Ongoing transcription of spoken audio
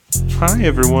Hi,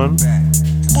 everyone.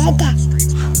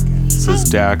 This is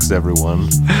Dax, everyone.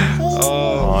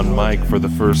 On mic for the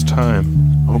first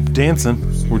time. Oh, dancing.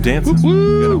 We're dancing.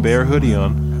 We got a bear hoodie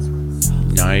on.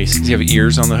 Nice. Does he have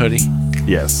ears on the hoodie?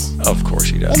 Yes. Of course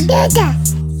he does.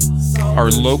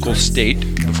 Our local state,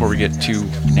 before we get to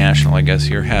national, I guess,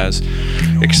 here, has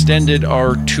extended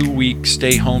our 2-week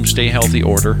stay home, stay healthy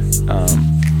order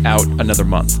out another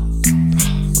month.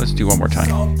 Let's do one more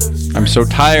time. I'm so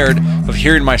tired of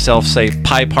hearing myself say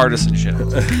bipartisanship.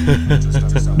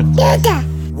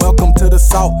 Welcome to the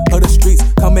salt of the streets,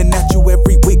 coming at you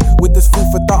every week with this food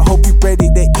for thought. Hope you ready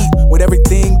to eat. With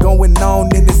everything going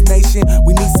on in this nation,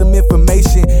 we need some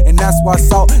information, and that's why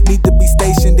salt need to be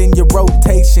stationed in your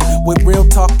rotation. With real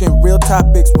talking, real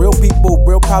topics, real people,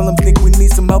 real problems. Think we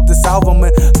need some help to solve them,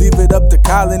 and leave it up to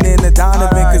Colin and the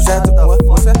Donovan. Cause that's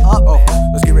what's that?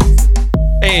 Let's get ready.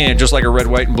 And just like a red,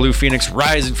 white, and blue phoenix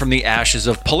rising from the ashes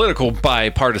of political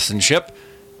bipartisanship,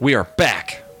 we are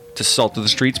back to Salt of the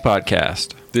Streets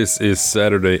podcast. This is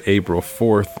Saturday, April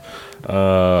 4th,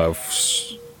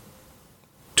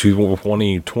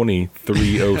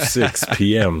 3:06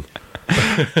 p.m.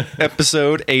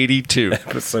 Episode 82.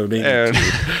 Episode 82. And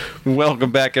welcome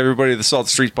back, everybody, to the Salt of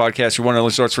the Streets podcast, your one and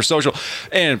only source for social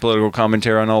and political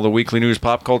commentary on all the weekly news,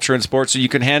 pop culture, and sports so you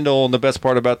can handle. And the best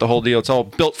part about the whole deal, it's all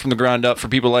built from the ground up for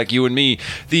people like you and me,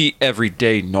 the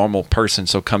everyday normal person.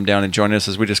 So come down and join us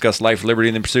as we discuss life, liberty,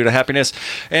 and the pursuit of happiness,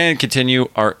 and continue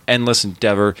our endless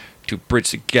endeavor to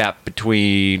bridge the gap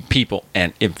between people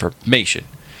and information.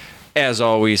 As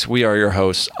always, we are your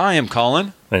hosts. I am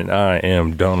Colin. And I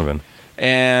am Donovan.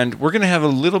 And we're going to have a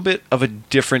little bit of a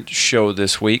different show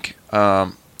this week.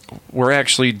 We're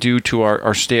actually, due to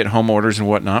our stay-at-home orders and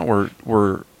whatnot,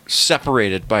 we're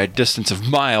separated by a distance of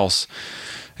miles.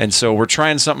 And so we're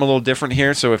trying something a little different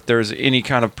here. So if there's any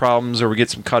kind of problems or we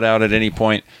get some cut out at any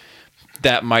point,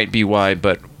 that might be why.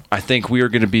 But I think we are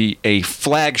going to be a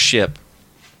flagship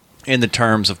in the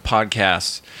terms of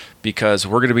podcasts, because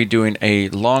we're going to be doing a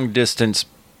long-distance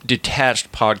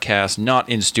detached podcast, not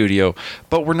in studio,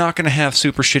 but we're not going to have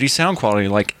super shitty sound quality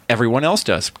like everyone else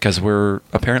does, because we're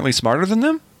apparently smarter than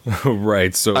them.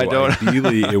 Right, so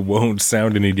ideally it won't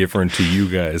sound any different to you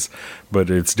guys,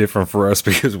 but it's different for us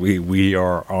because we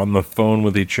are on the phone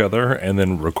with each other and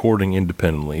then recording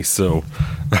independently, so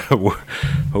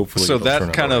hopefully so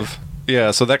that kind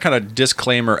of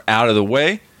disclaimer out of the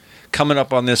way. Coming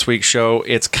up on this week's show,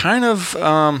 it's kind of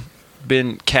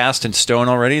been cast in stone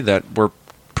already that we're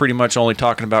pretty much only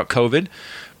talking about COVID,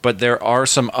 but there are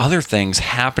some other things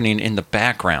happening in the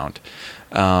background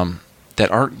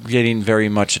that aren't getting very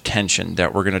much attention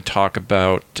that we're going to talk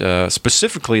about,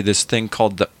 specifically this thing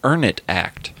called the Earn It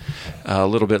Act a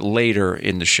little bit later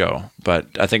in the show. But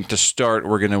I think to start,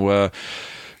 we're going to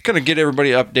kind of get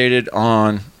everybody updated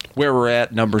on where we're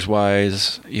at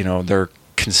numbers-wise. You know, they're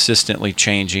consistently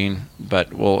changing,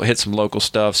 but we'll hit some local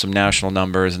stuff, some national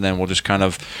numbers, and then we'll just kind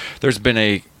of,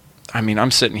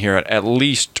 I'm sitting here at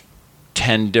least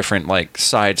 10 different like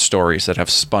side stories that have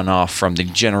spun off from the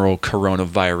general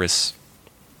coronavirus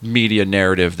media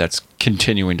narrative that's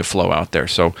continuing to flow out there.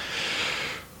 So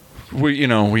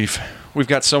we've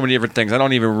got so many different things. I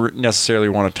don't even necessarily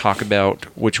want to talk about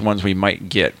which ones we might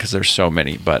get because there's so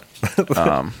many, but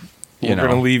we're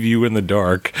going to leave you in the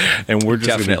dark, and we're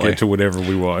just going to get to whatever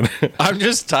we want. I'm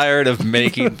just tired of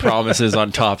making promises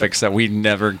on topics that we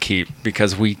never keep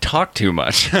because we talk too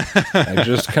much. I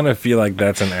just kind of feel like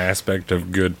that's an aspect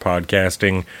of good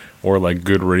podcasting or like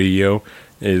good radio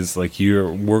is like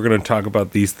we're going to talk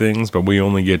about these things, but we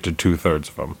only get to 2/3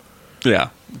 of them. Yeah,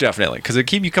 definitely, because it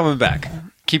keep you coming back.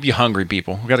 Keep you hungry,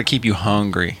 people. We got to keep you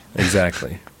hungry.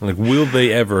 Exactly. Like, will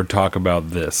they ever talk about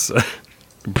this?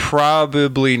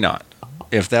 Probably not.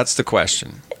 If that's the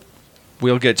question,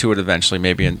 we'll get to it eventually,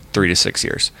 maybe in 3 to 6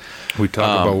 years. We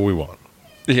talk about what we want.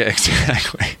 Yeah,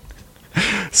 exactly.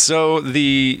 So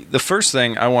the first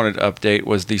thing I wanted to update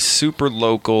was the super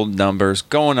local numbers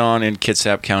going on in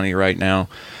Kitsap County right now.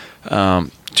 Now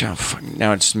it's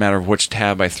just a matter of which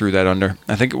tab I threw that under.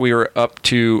 I think we were up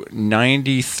to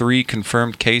 93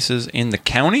 confirmed cases in the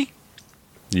county.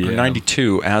 Yeah. Or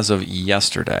 92 as of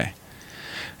yesterday.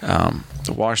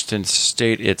 The Washington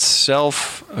State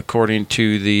itself, according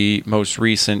to the most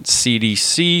recent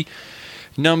CDC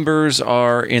numbers,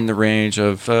 are in the range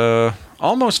of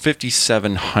almost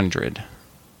 5,700,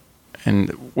 and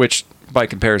which, by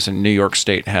comparison, New York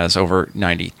State has over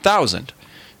 90,000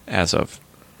 as of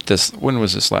this. When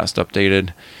was this last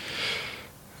updated?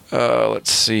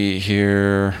 Let's see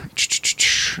here.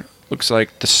 Looks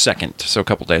like the 2nd, so a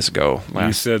couple days ago.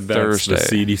 You said that's Thursday.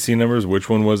 The CDC numbers. Which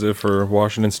one was it for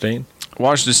Washington State?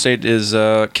 Washington State is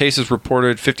cases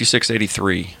reported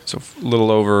 5,683, so a little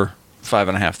over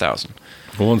 5,500.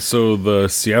 Well, and so the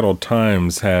Seattle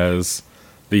Times has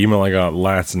the email I got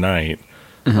last night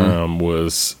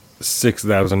was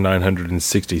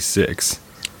 6,966.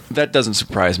 That doesn't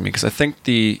surprise me because I think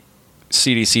the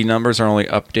CDC numbers are only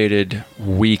updated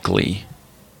weekly,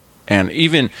 and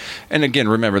again,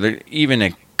 remember that even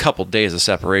a couple days of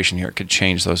separation here could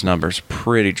change those numbers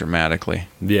pretty dramatically.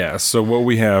 Yeah, so what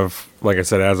we have, like I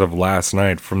said, as of last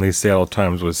night from the Seattle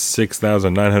Times was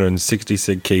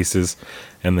 6,966 cases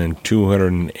and then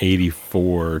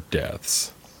 284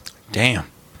 deaths.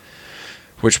 Damn.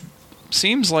 Which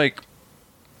seems like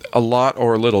a lot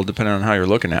or a little, depending on how you're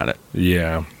looking at it.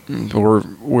 Yeah.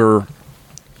 We're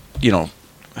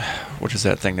what is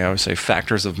that thing they always say?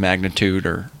 Factors of magnitude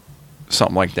or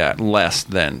something like that, less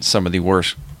than some of the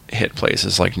worst hit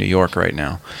places like New York right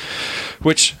now.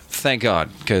 Which, thank God,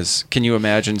 because can you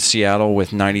imagine Seattle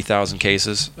with 90,000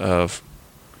 cases of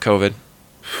COVID?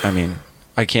 I mean,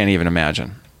 I can't even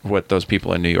imagine what those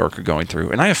people in New York are going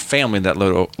through. And I have family that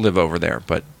live over there,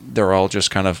 but they're all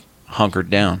just kind of hunkered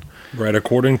down. Right.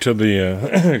 According to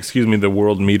the the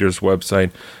World Meters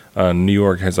website, New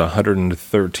York has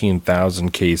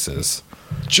 113,000 cases.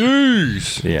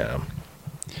 Jeez. Yeah.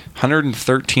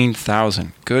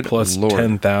 113,000. Good Plus Lord.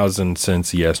 10,000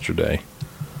 since yesterday.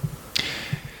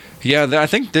 Yeah, I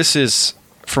think this is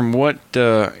from what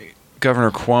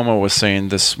Governor Cuomo was saying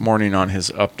this morning on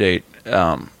his update.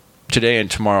 Today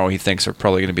and tomorrow, he thinks are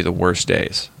probably going to be the worst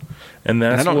days. And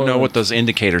I don't know what those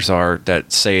indicators are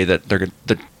that say that the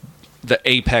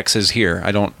apex is here.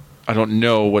 I don't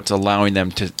know what's allowing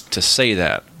them to say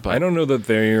that. But I don't know that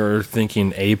they are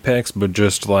thinking apex, but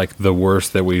just like the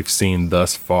worst that we've seen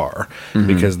thus far,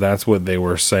 because that's what they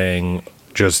were saying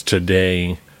just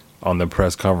today on the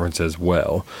press conference as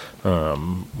well,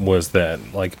 was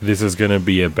that like this is going to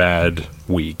be a bad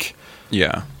week.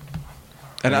 Yeah.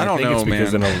 And I don't know, it's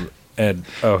because man. At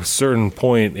a certain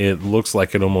point, it looks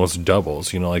like it almost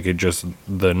doubles. Like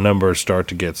the numbers start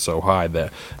to get so high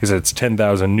that because it's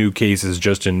 10,000 new cases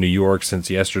just in New York since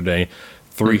yesterday,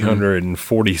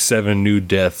 347 new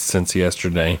deaths since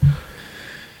yesterday.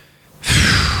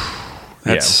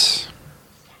 That's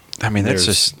There's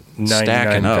just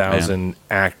stacking up, 99,000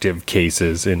 active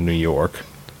cases in New York.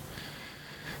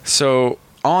 So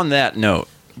on that note,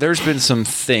 there's been some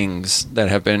things that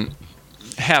have been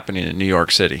happening in New York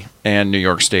City and New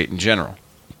York State in general.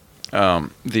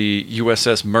 The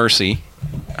USS Mercy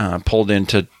pulled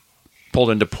into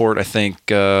port. I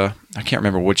think I can't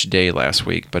remember which day last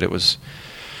week, but it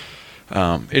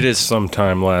is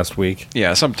sometime last week.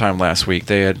 Yeah, sometime last week.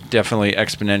 They had definitely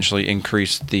exponentially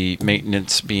increased the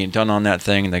maintenance being done on that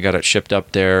thing, and they got it shipped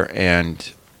up there.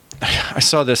 And I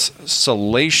saw this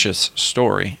salacious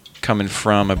story coming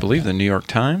from, I believe, the New York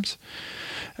Times.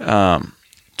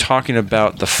 Talking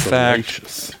about the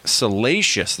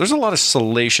salacious. There's a lot of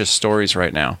salacious stories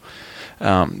right now.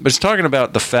 But it's talking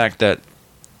about the fact that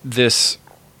this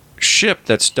ship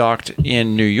that's docked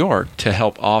in New York to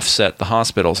help offset the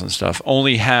hospitals and stuff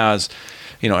only has,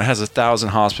 it has 1,000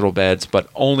 hospital beds, but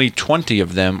only 20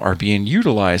 of them are being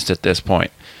utilized at this point,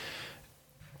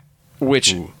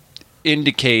 which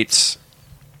indicates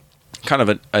kind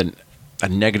of a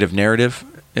negative narrative,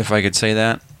 if I could say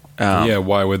that.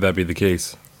 Why would that be the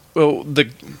case? Well,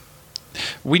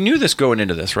 we knew this going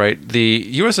into this, right?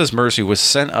 The USS Mercy was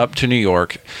sent up to New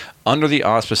York under the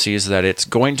auspices that it's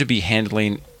going to be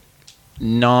handling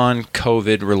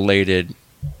non-COVID related,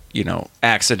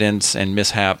 accidents and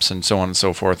mishaps and so on and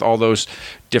so forth. All those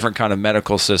different kind of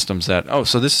medical systems that,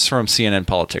 so this is from CNN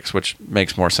Politics, which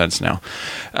makes more sense now.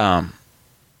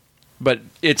 But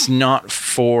it's not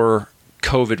for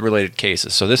COVID-related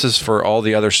cases. So this is for all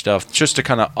the other stuff, just to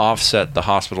kind of offset the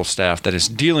hospital staff that is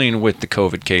dealing with the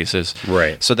COVID cases,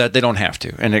 right? So that they don't have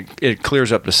to, and it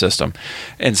clears up the system.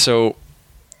 And so,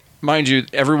 mind you,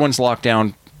 everyone's locked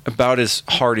down about as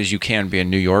hard as you can be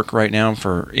in New York right now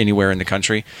for anywhere in the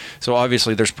country. So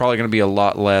obviously, there's probably going to be a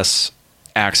lot less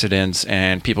accidents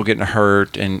and people getting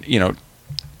hurt, and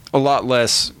a lot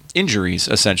less injuries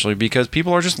essentially because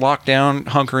people are just locked down,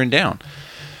 hunkering down.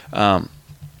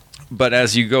 But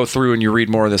as you go through and you read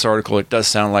more of this article, it does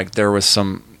sound like there was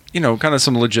some, kind of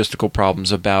some logistical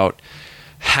problems about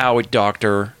how a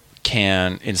doctor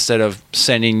can, instead of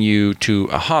sending you to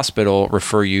a hospital,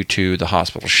 refer you to the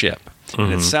hospital ship. Mm-hmm.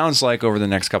 And it sounds like over the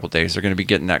next couple of days, they're going to be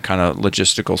getting that kind of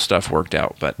logistical stuff worked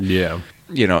out. But,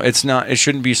 it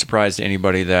shouldn't be a surprise to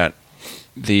anybody that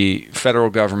the federal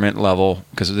government level,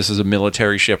 because this is a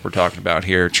military ship we're talking about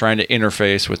here, trying to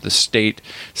interface with the state,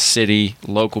 city,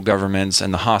 local governments,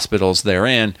 and the hospitals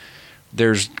therein,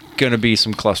 there's going to be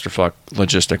some clusterfuck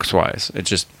logistics wise. It's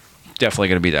just definitely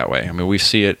going to be that way. I mean, we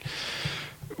see it.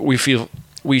 We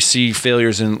see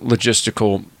failures in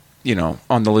logistical,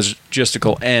 on the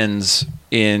logistical ends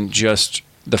in just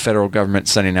the federal government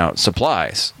sending out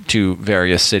supplies to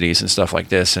various cities and stuff like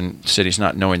this, and cities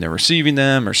not knowing they're receiving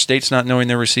them, or states not knowing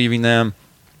they're receiving them.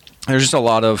 There's just a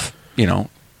lot of,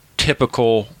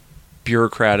 typical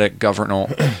bureaucratic,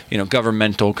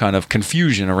 governmental kind of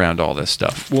confusion around all this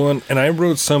stuff. Well, and I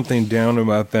wrote something down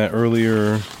about that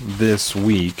earlier this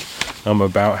week,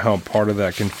 about how part of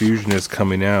that confusion is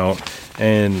coming out,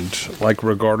 and like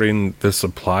regarding the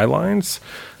supply lines.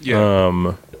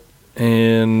 Yeah.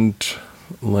 And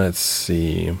let's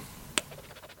see.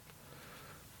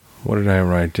 What did I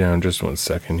write down? Just 1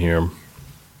 second here.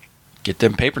 Get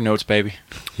them paper notes, baby.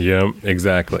 Yep,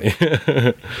 exactly.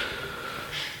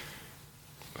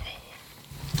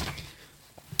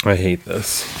 I hate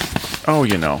this. Oh,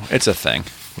 it's a thing.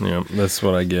 Yeah, that's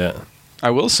what I get.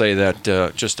 I will say that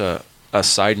just a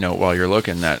side note while you're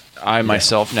looking, that I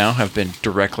myself now have been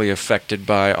directly affected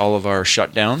by all of our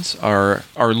shutdowns.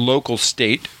 Our local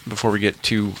state, before we get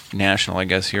too national, I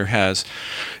guess here, has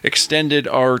extended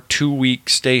our 2-week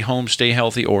stay home, stay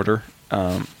healthy order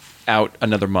out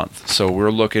another month. So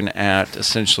we're looking at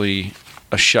essentially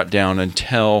a shutdown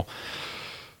until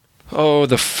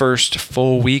the first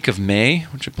full week of May,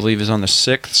 which I believe is on the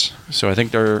 6th. So I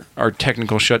think our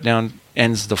technical shutdown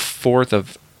ends the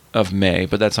 4th of May,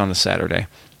 but that's on a Saturday.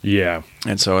 Yeah.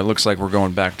 And so it looks like we're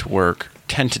going back to work,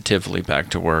 tentatively back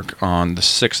to work on the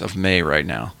 6th of May right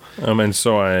now. And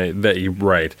so you're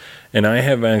right. And I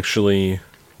have actually,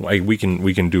 we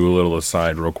can do a little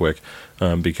aside real quick,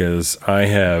 because I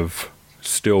have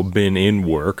still been in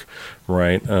work,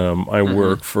 right? I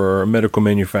work for a medical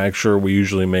manufacturer. We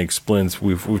usually make splints.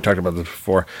 We've talked about this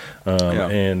before.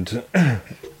 And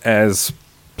as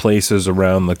places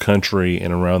around the country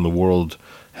and around the world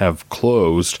have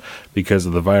closed because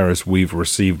of the virus, we've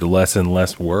received less and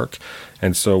less work.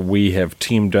 And so we have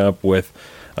teamed up with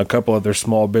a couple other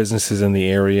small businesses in the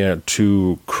area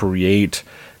to create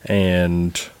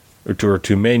or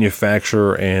to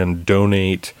manufacture and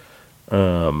donate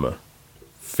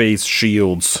face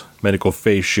shields, medical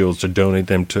face shields, to donate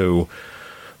them to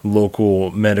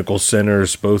local medical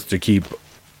centers, both to keep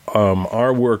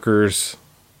our workers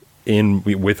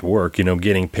with work,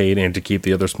 getting paid, and to keep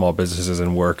the other small businesses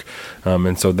in work.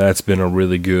 And so that's been a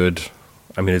really good,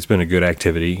 it's been a good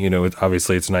activity.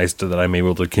 Obviously it's nice that I'm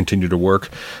able to continue to work.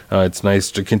 It's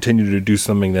nice to continue to do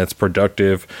something that's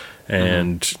productive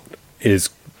and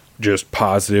is just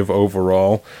positive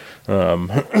overall.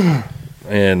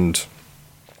 And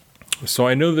so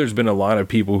I know there's been a lot of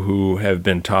people who have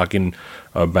been talking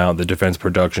about the Defense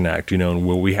Production Act, and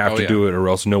we have to do it or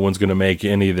else no one's going to make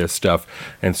any of this stuff.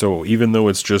 And so even though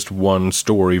it's just one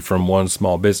story from one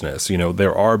small business,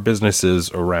 there are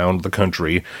businesses around the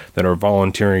country that are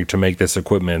volunteering to make this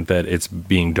equipment, that it's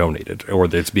being donated or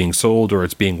that it's being sold or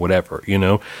it's being whatever,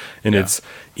 and it's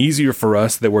easier for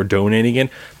us that we're donating it,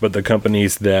 but the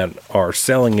companies that are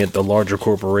selling it, the larger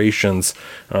corporations,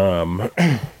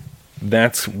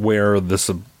 that's where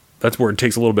it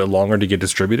takes a little bit longer to get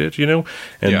distributed, And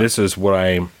this is what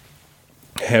I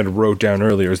had wrote down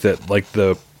earlier, is that like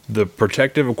the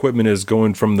protective equipment is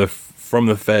going from the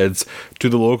feds to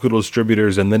the local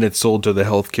distributors, and then it's sold to the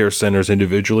healthcare centers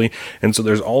individually. And so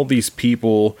there's all these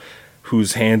people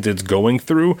whose hands it's going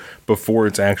through before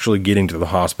it's actually getting to the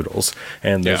hospitals.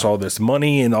 And there's all this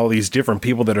money and all these different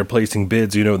people that are placing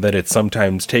bids, that it's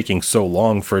sometimes taking so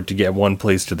long for it to get one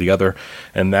place to the other.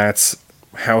 And that's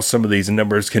how some of these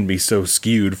numbers can be so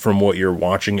skewed from what you're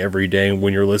watching every day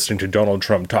when you're listening to Donald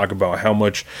Trump talk about how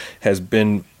much has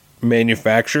been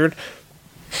manufactured,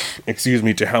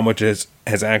 to how much has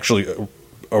actually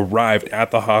arrived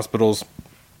at the hospitals,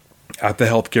 at the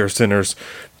healthcare centers,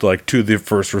 like to the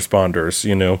first responders,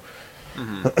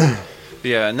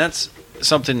 Yeah, and that's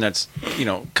something that's,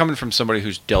 coming from somebody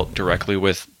who's dealt directly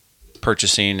with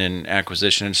purchasing and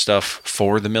acquisition and stuff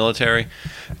for the military,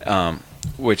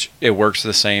 which it works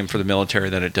the same for the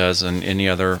military that it does in any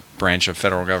other branch of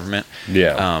federal government.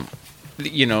 Yeah.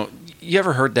 You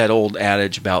ever heard that old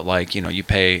adage about you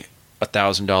pay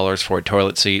 $1,000 for a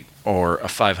toilet seat or a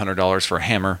 $500 for a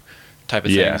hammer type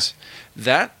of things?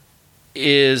 That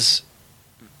is,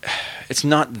 it's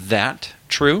not that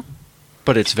true,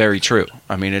 but it's very true.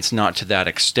 It's not to that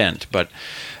extent, but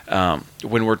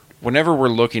whenever we're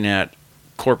looking at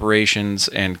corporations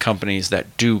and companies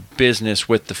that do business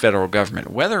with the federal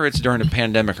government, whether it's during a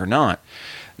pandemic or not,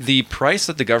 the price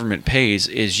that the government pays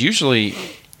is usually,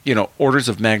 orders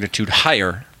of magnitude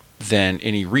higher than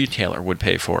any retailer would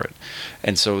pay for it.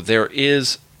 And so there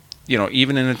is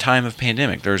even in a time of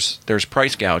pandemic, there's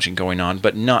price gouging going on,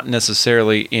 but not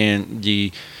necessarily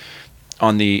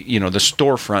on the the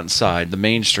storefront side, the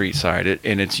Main Street side,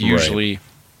 and it's usually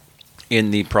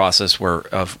in the process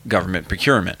of government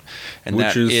procurement, and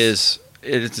which it's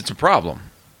a problem.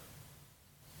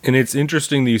 And it's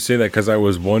interesting that you say that, because I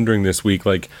was wondering this week,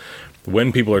 like,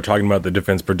 when people are talking about the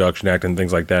Defense Production Act and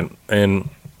things like that, and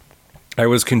I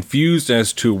was confused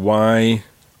as to why.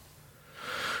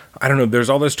 I don't know, there's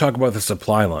all this talk about the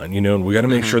supply line, and we got to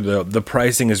make sure the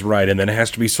pricing is right, and then it has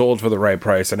to be sold for the right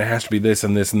price, and it has to be this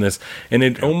and this and this. And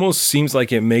it almost seems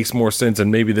like it makes more sense,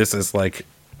 and maybe this is like,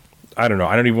 I don't know,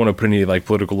 I don't even want to put any like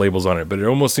political labels on it, but it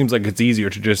almost seems like it's easier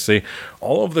to just say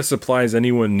all of the supplies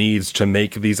anyone needs to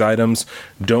make these items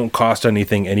don't cost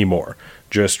anything anymore.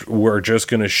 We're just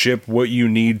going to ship what you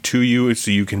need to you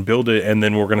so you can build it, and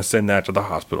then we're going to send that to the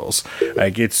hospitals.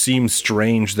 Like, it seems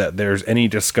strange that there's any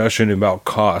discussion about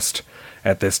cost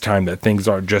at this time, that things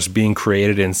aren't just being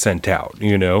created and sent out,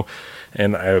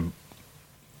 And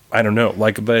I don't know,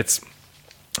 like,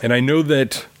 and I know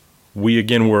that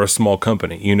we're a small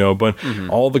company, but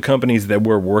all the companies that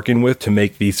we're working with to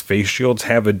make these face shields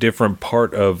have a different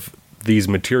part of these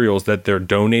materials that they're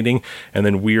donating, and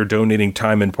then we are donating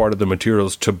time and part of the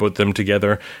materials to put them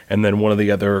together, and then one of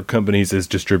the other companies is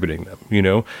distributing them,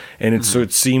 and it's so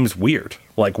it seems weird,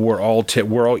 like we're all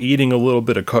eating a little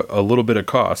bit of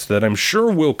cost that I'm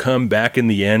sure will come back in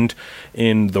the end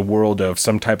in the world of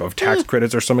some type of tax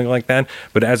credits or something like that.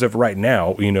 But as of right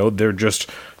now, they're just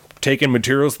taking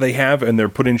materials they have and they're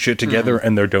putting shit together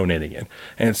and they're donating it.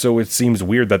 And so it seems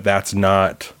weird that that's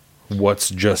not what's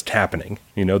just happening,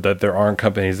 that there aren't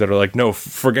companies that are like, no,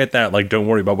 forget that, like, don't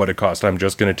worry about what it costs, I'm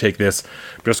just going to take this,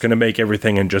 I'm just going to make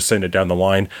everything and just send it down the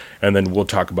line, and then we'll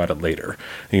talk about it later.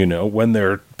 When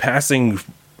they're passing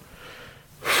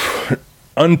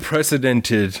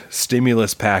unprecedented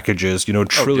stimulus packages,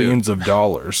 trillions of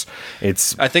dollars,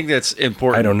 I think that's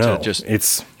important. I don't know,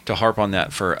 to harp on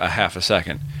that for a half a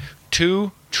second.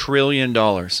 $2 trillion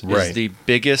is the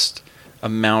biggest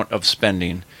amount of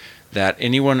spending that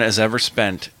anyone has ever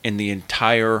spent in the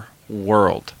entire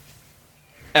world,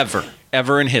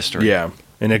 ever in history. Yeah,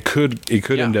 and it could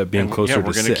end up being closer to 6.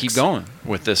 We're going to keep going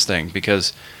with this thing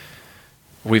because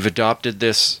we've adopted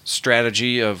this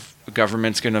strategy of the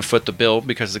government's going to foot the bill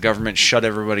because the government shut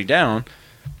everybody down,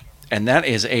 and that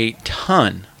is a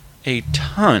ton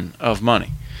of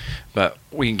money. But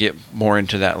we can get more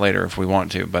into that later if we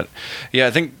want to. But yeah,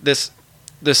 I think this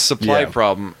supply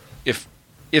problem,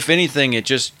 if anything, it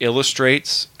just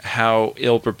illustrates how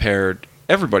ill-prepared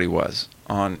everybody was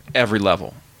on every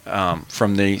level,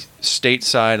 from the state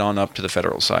side on up to the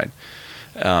federal side.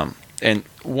 And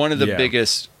one of the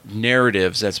biggest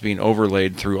narratives that's being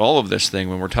overlaid through all of this thing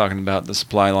when we're talking about the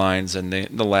supply lines and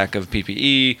the lack of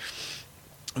PPE,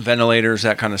 ventilators,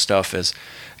 that kind of stuff is,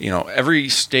 every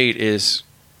state is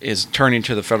turning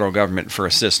to the federal government for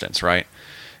assistance, right?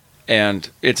 And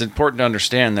it's important to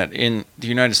understand that in the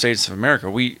United States of America,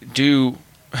 we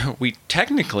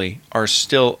technically are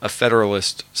still a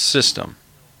federalist system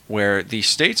where the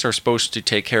states are supposed to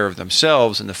take care of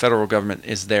themselves and the federal government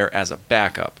is there as a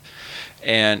backup.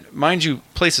 And mind you,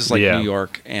 places like New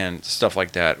York and stuff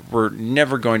like that, we're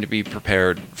never going to be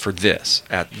prepared for this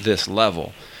at this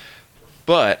level.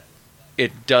 But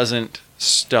it doesn't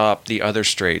stop the other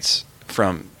states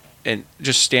from, and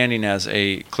just standing as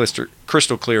a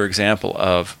crystal clear example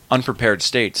of unprepared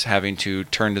states having to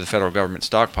turn to the federal government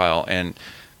stockpile and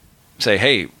say,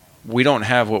 hey, we don't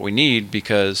have what we need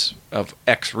because of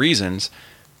X reasons.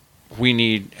 We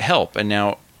need help. And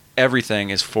now everything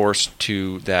is forced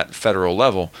to that federal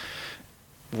level,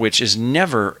 which is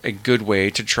never a good way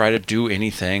to try to do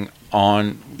anything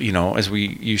on, as we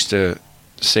used to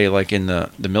say, like in the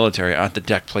military, at the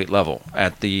deck plate level,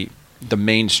 at the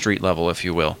Main Street level, if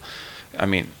you will. I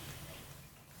mean,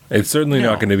 it's certainly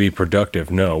not going to be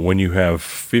productive, no, when you have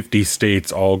 50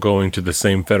 states all going to the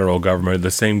same federal government,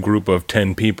 the same group of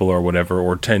 10 people or whatever,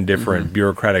 or 10 different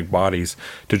bureaucratic bodies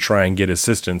to try and get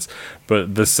assistance. But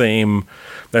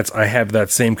I have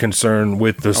that same concern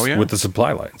with the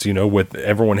supply lines, with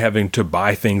everyone having to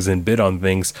buy things and bid on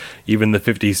things, even the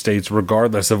 50 states,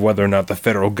 regardless of whether or not the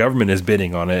federal government is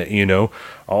bidding on it,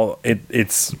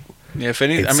 it's... Yeah, if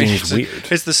anything,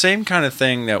 it's the same kind of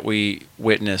thing that we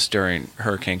witnessed during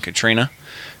Hurricane Katrina.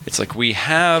 It's like we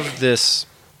have this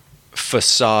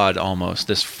facade almost,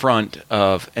 this front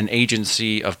of an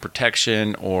agency of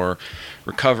protection or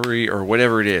recovery or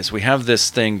whatever it is. We have this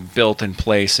thing built in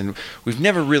place, and we've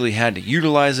never really had to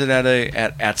utilize it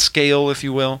at scale, if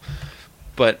you will.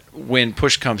 But when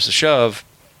push comes to shove,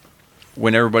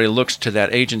 when everybody looks to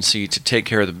that agency to take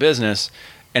care of the business,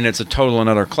 and it's a total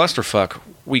another clusterfuck,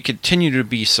 we continue to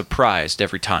be surprised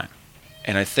every time.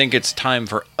 And I think it's time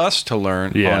for us to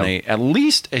learn on at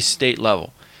least a state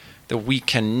level that we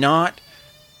cannot,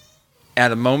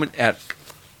 at a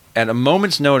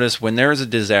moment's notice when there is a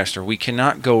disaster, we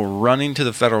cannot go running to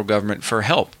the federal government for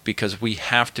help, because we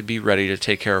have to be ready to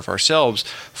take care of ourselves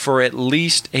for at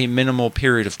least a minimal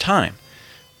period of time,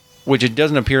 which it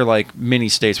doesn't appear like many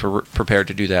states were prepared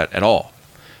to do that at all.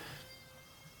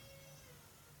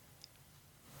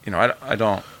 You know, I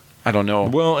don't know.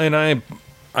 Well, and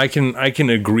I can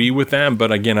agree with that,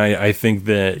 but again, I think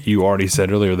that you already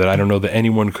said earlier that I don't know that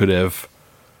anyone could have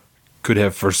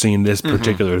foreseen this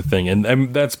particular thing,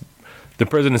 and that's, the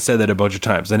president said that a bunch of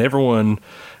times, and everyone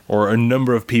or a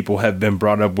number of people have been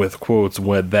brought up with quotes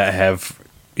that have,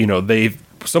 you know,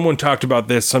 someone talked about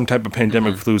this, some type of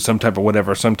pandemic flu, some type of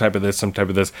whatever, some type of this, some type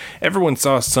of this. Everyone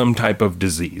saw some type of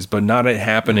disease, but not it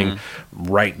happening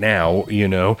right now, you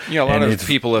know. Yeah, a lot of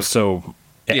people have. So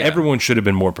everyone should have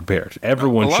been more prepared.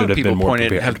 Everyone should have been more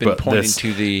prepared. Have been pointing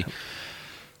to the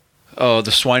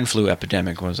swine flu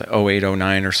epidemic, was it 08,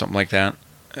 09 or something like that,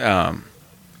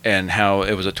 and how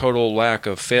it was a total lack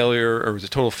of failure, or it was a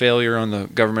total failure on the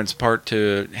government's part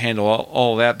to handle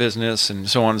all that business and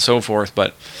so on and so forth.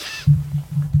 But,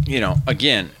 you know,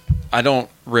 again, I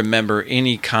don't remember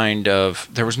any kind of,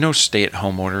 there was no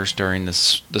stay-at-home orders during the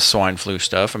swine flu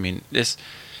stuff. I mean, this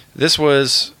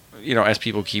was, you know, as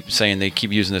people keep saying, they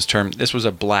keep using this term, this was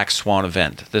a black swan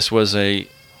event. It was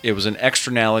an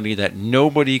externality that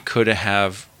nobody could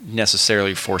have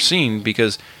necessarily foreseen,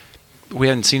 because we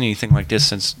hadn't seen anything like this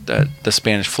since the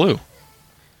Spanish flu.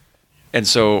 And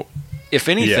so, if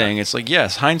anything, it's like,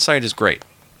 yes, hindsight is great.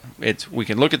 We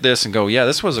can look at this and go, yeah,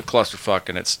 this was a clusterfuck,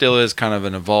 and it still is kind of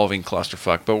an evolving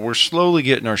clusterfuck, but we're slowly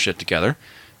getting our shit together,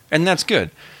 and that's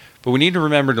good. But we need to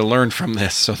remember to learn from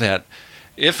this, so that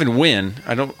if and when,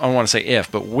 I don't want to say if,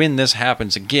 but when this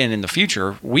happens again in the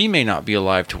future, we may not be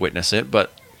alive to witness it,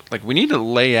 but like, we need to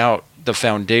lay out the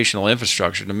foundational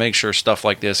infrastructure to make sure stuff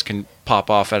like this can pop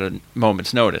off at a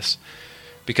moment's notice.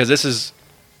 Because this is,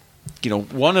 you know,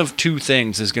 one of two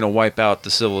things is going to wipe out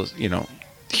the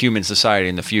human society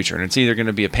in the future. And it's either going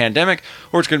to be a pandemic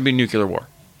or it's going to be nuclear war.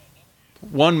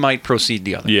 One might precede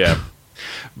the other. Yeah.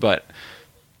 But...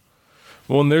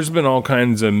 well, and there's been all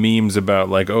kinds of memes about,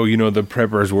 like, oh, you know, the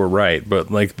preppers were right, but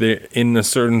like, in a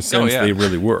certain sense, they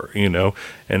really were, you know,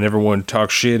 and everyone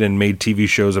talked shit and made TV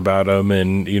shows about them,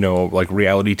 and, you know, like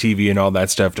reality TV and all that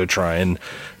stuff to try and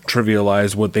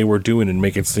trivialize what they were doing and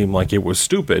make it seem like it was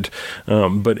stupid.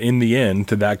 But in the end,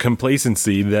 that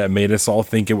complacency that made us all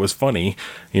think it was funny,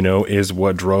 you know, is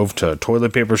what drove to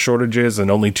toilet paper shortages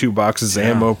and only 2 boxes of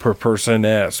ammo per person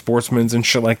at Sportsman's and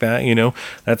shit like that. You know,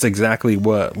 that's exactly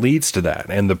what leads to that.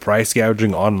 And the price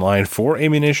gouging online for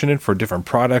ammunition and for different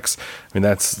products. I mean,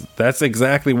 that's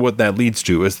exactly what that leads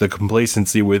to, is the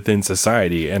complacency within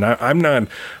society. And I'm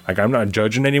not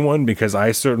judging anyone, because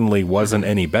I certainly wasn't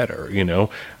any better, you know.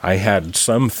 I had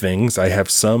some things, I have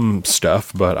some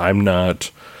stuff, but I'm not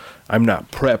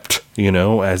prepped, you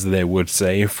know, as they would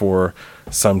say, for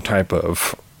some type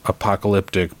of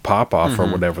apocalyptic pop-off or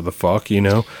whatever the fuck, you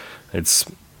know. That's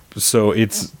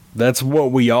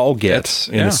what we all get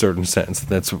in a certain sense.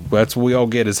 That's what we all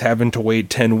get, is having to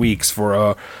wait 10 weeks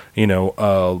for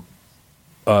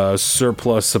a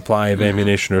surplus supply of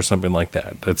ammunition or something like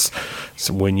that. That's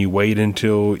when you wait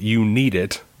until you need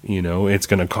it. You know, it's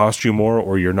going to cost you more,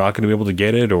 or you're not going to be able to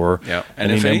get it, or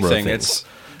and if anything, what's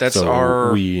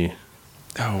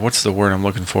the word I'm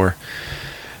looking for?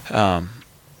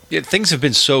 Things have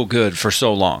been so good for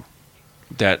so long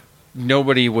that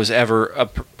nobody was ever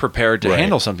prepared to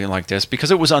handle something like this,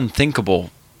 because it was unthinkable,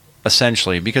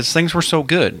 essentially, because things were so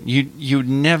good. You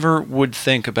never would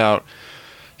think about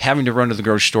having to run to the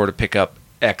grocery store to pick up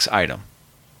X item,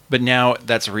 but now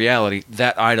that's a reality.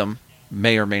 That item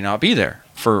may or may not be there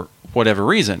for whatever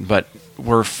reason, but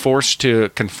we're forced to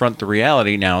confront the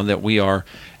reality now that we are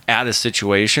at a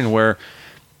situation where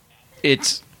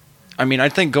I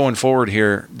think going forward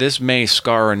here, this may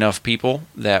scar enough people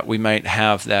that we might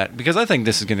have that, because I think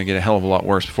this is going to get a hell of a lot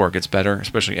worse before it gets better,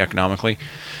 especially economically,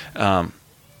 we're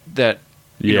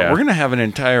going to have an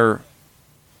entire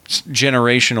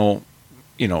generational,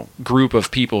 you know, group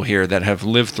of people here that have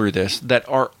lived through this, that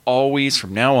are always,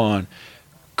 from now on,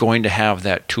 going to have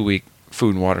that 2-week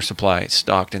food and water supply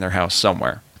stocked in their house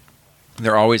somewhere.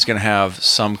 They're always going to have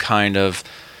some kind of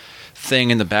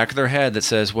thing in the back of their head that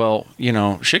says, well, you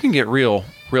know, shit can get real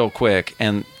quick,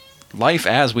 and life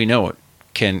as we know it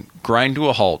can grind to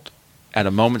a halt at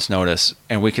a moment's notice,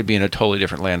 and we could be in a totally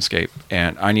different landscape,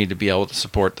 and I need to be able to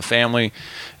support the family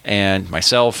and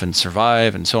myself and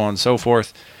survive and so on and so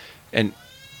forth. And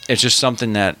it's just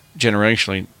something that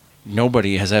generationally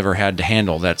nobody has ever had to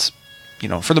handle. That's,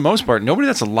 for the most part, nobody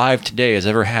that's alive today has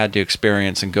ever had to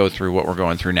experience and go through what we're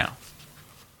going through now.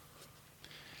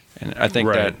 And I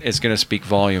think that it's going to speak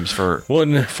volumes for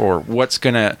what's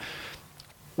going to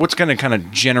kind of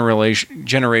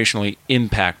generationally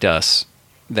impact us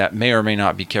that may or may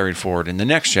not be carried forward in the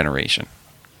next generation.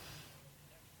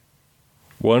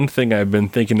 One thing I've been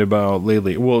thinking about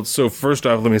lately, so first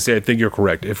off, let me say I think you're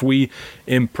correct. If we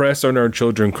impress on our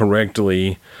children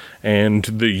correctly and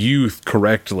the youth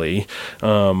correctly,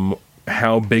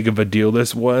 how big of a deal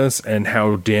this was and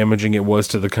how damaging it was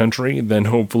to the country, then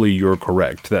hopefully you're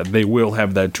correct that they will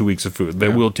have that 2 weeks of food. They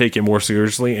will take it more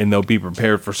seriously, and they'll be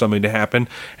prepared for something to happen,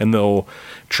 and they'll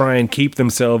try and keep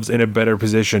themselves in a better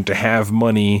position to have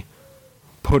money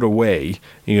put away,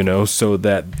 so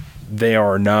that they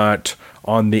are not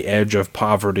on the edge of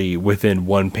poverty within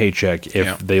one paycheck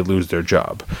if they lose their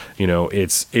job.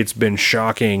 It's been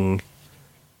shocking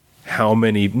how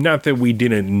many, not that we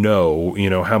didn't know,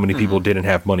 how many people didn't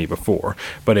have money before,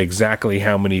 but exactly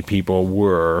how many people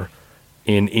were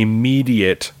in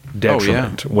immediate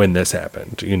detriment when this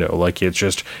happened. It's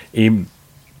just, it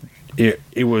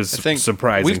was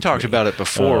surprising. We've talked about it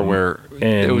before where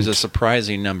it was a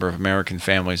surprising number of American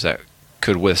families that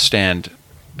could withstand,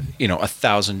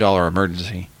 $1,000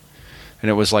 emergency.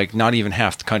 And it was like not even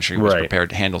half the country was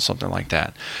prepared to handle something like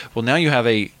that. Well, now you have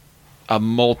a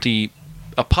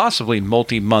possibly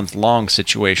multi-month long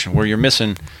situation where you're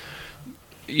missing,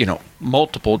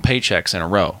 multiple paychecks in a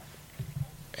row.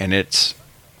 And it's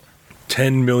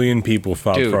 10 million people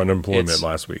filed for unemployment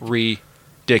last week.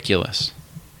 Ridiculous.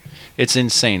 It's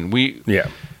insane.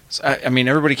 I mean,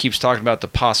 everybody keeps talking about the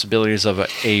possibilities of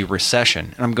a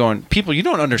recession. And I'm going, people, you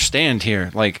don't understand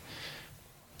here. Like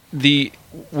the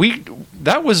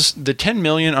 10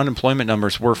 million unemployment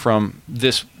numbers were from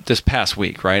this past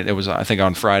week, right? It was, I think,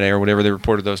 on Friday or whatever they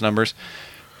reported those numbers.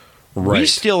 We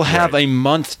still have a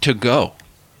month to go.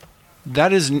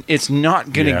 It's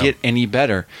not going to get any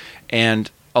better. And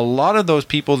a lot of those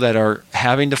people that are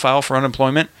having to file for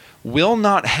unemployment will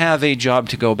not have a job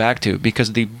to go back to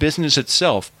because the business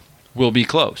itself will be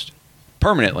closed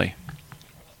permanently.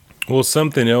 Well,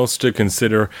 something else to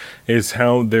consider is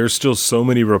how there's still so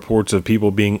many reports of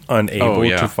people being unable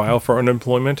to file for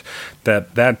unemployment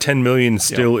that 10 million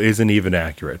still isn't even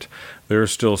accurate. There are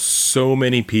still so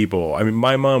many people. I mean,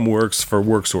 my mom works for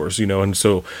WorkSource, and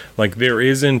so like there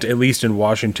isn't, at least in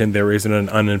Washington, there isn't an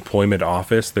unemployment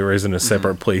office. There isn't a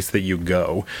separate place that you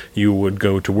go. You would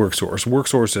go to WorkSource.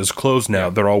 WorkSource is closed now.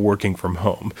 They're all working from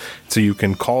home. So you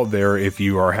can call there if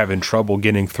you are having trouble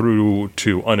getting through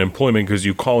to unemployment because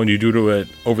you call and you do it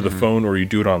over the phone or you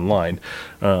do it online.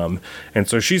 And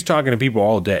so she's talking to people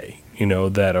all day,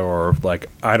 that are like,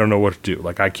 I don't know what to do.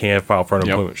 Like, I can't file for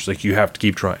unemployment. She's like, you have to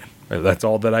keep trying. That's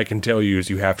all that I can tell you is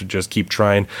you have to just keep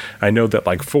trying. I know that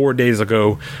like 4 days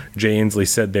ago, Jay Inslee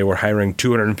said they were hiring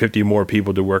 250 more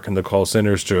people to work in the call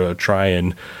centers to try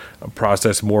and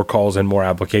process more calls and more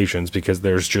applications because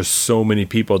there's just so many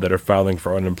people that are filing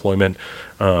for unemployment.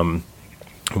 One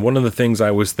of the things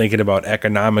I was thinking about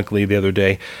economically the other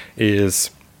day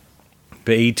is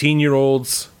the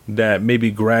 18-year-olds that maybe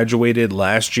graduated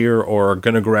last year or are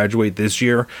going to graduate this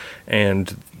year,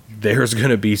 and there's going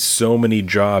to be so many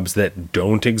jobs that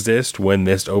don't exist when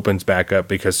this opens back up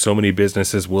because so many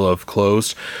businesses will have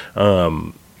closed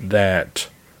that,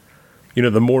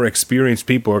 the more experienced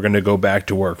people are going to go back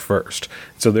to work first.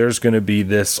 So there's going to be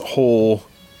this whole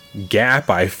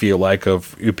gap, I feel like,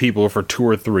 of people for 2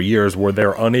 or 3 years where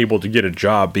they're unable to get a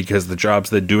job because the jobs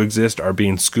that do exist are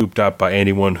being scooped up by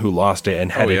anyone who lost it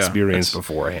and had experience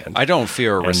beforehand. I don't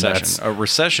fear a recession. A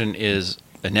recession is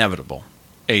inevitable.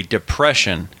 A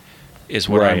depression is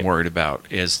what I'm worried about,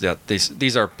 is that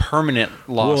these are permanent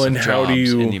loss of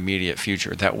jobs in the immediate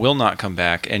future that will not come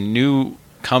back, and new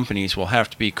companies will have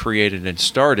to be created and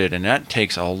started, and that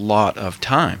takes a lot of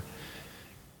time.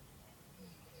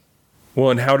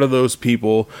 Well, and how do those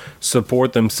people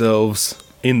support themselves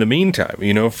in the meantime?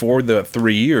 For the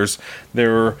 3 years,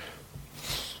 they're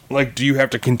like, do you have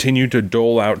to continue to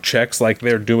dole out checks like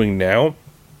they're doing now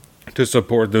to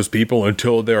support those people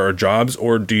until there are jobs?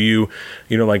 Or do you,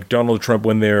 like Donald Trump,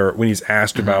 when he's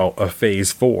asked about a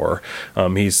phase 4,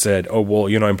 he said, oh,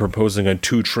 well, I'm proposing a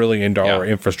 $2 trillion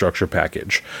infrastructure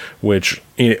package, which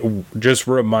it just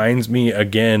reminds me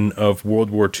again of World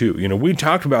War II. You know, we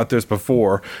talked about this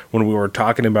before when we were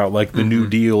talking about like the New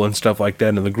Deal and stuff like that,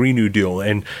 and the Green New Deal,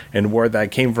 and where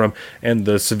that came from, and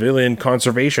the Civilian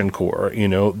Conservation Corps. You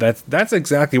know, that's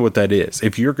exactly what that is.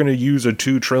 If you're going to use a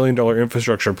 $2 trillion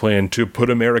infrastructure plan to put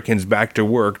Americans back to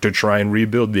work to try and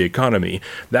rebuild the economy,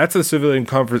 that's a Civilian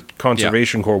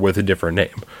Conservation Corps with a different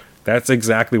name. That's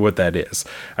exactly what that is.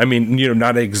 I mean, you know,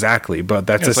 not exactly, but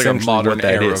that's essentially like a modern what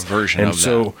that era is. Version and of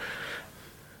so,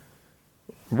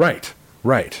 that.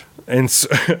 Right. And so,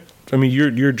 I mean,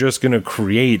 you're just going to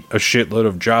create a shitload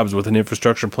of jobs with an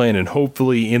infrastructure plan, and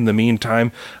hopefully, in the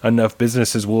meantime, enough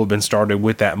businesses will have been started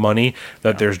with that money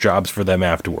that there's jobs for them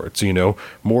afterwards. You know,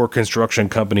 more construction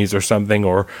companies or something,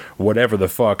 or whatever the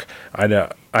fuck. I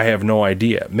have no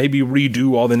idea. Maybe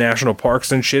redo all the national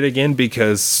parks and shit again,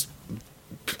 because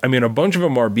I mean, a bunch of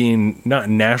them are being, not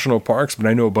national parks, but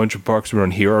I know a bunch of parks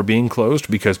around here are being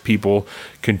closed because people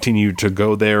continue to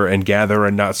go there and gather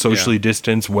and not socially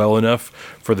distance well enough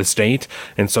for the state.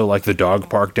 And so, like, the dog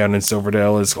park down in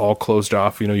Silverdale is all closed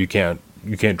off. You know, you can't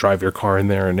drive your car in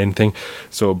there and anything.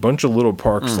 So a bunch of little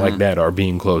parks like that are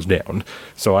being closed down.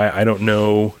 So I don't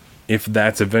know if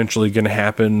that's eventually going to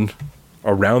happen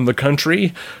around the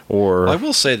country, or... Well, I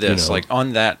will say this, like,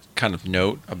 on that kind of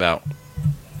note about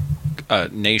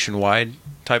nationwide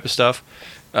type of stuff,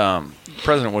 the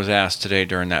president was asked today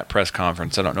during that press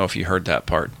conference, I don't know if you heard that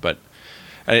part, but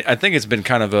I think it's been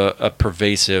kind of a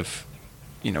pervasive,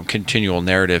 you know, continual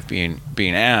narrative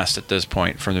being asked at this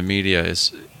point from the media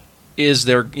is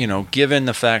there, you know, given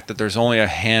the fact that there's only a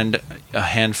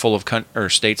handful of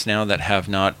states now that have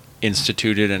not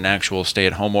instituted an actual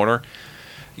stay-at-home order.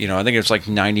 You know, I think it's like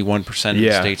 91% of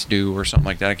the states do, or something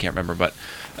like that. I can't remember, but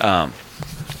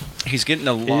he's getting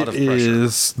a lot of pressure.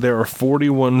 There are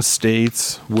 41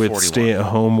 states with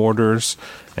stay-at-home orders,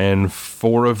 and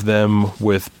 4 of them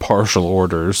with partial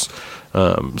orders.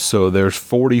 So there's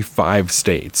 45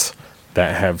 states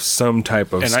that have some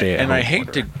type of stay-at-home order. And I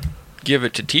hate to give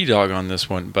it to T-Dog on this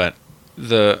one, but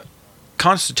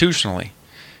constitutionally,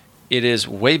 it is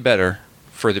way better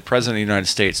for the President of the United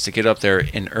States to get up there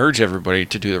and urge everybody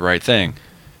to do the right thing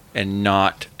and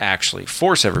not actually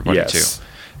force everybody to.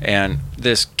 And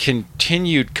this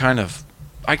continued kind of,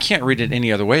 I can't read it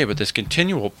any other way, but this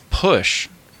continual push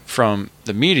from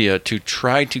the media to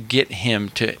try to get him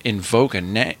to invoke a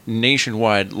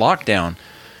nationwide lockdown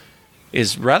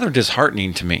is rather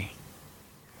disheartening to me.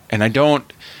 And I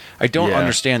don't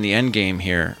understand the end game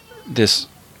here. This,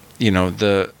 you know,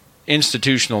 the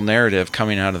institutional narrative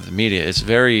coming out of the media is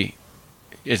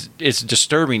it's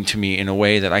disturbing to me in a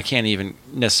way that I can't even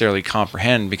necessarily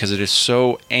comprehend, because it is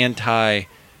so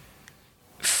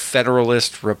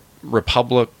anti-federalist,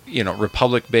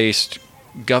 republic-based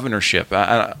governorship.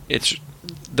 It's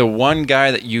the one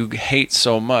guy that you hate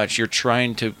so much. You're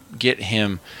trying to get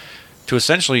him to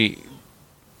essentially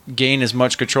gain as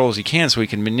much control as he can so he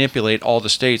can manipulate all the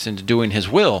states into doing his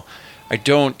will. I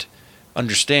don't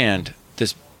understand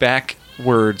this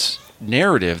backwards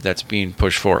narrative that's being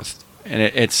pushed forth. And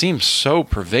it seems so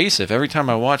pervasive every time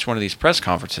I watch one of these press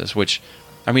conferences, which,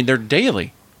 I mean, they're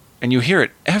daily, and you hear it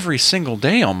every single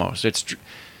day almost.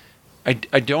 I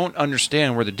don't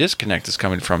understand where the disconnect is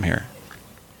coming from here.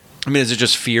 I mean, is it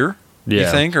just fear, you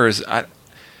think? Or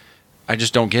I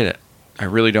just don't get it. I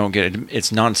really don't get it.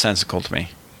 It's nonsensical to me.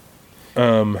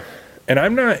 And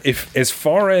I'm not, as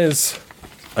far as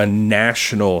a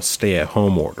national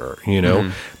stay-at-home order, you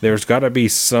know, there's got to be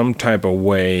some type of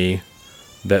way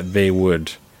that they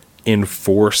would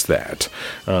enforce that.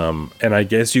 And I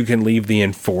guess you can leave the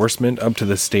enforcement up to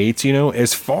the states, you know.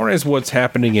 As far as what's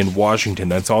happening in Washington,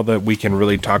 that's all that we can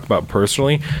really talk about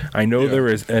personally. I know there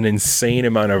is an insane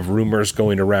amount of rumors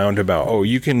going around about, oh,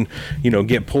 you can, you know,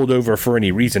 get pulled over for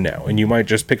any reason now, and you might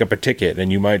just pick up a ticket,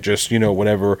 and you might just, you know,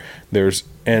 whatever.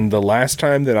 And the last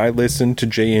time that I listened to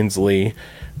Jay Inslee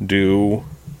do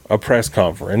a press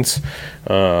conference,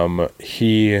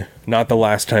 not the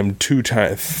last time,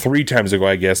 3 times ago,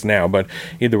 I guess now, but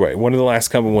either way, one of the last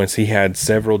couple ones, he had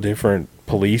several different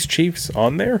police chiefs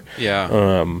on there. Yeah.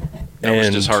 That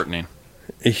was disheartening.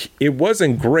 It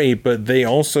wasn't great, but they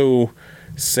also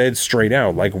said straight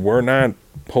out, like, we're not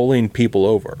pulling people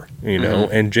over, you know.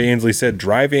 And Jay Inslee said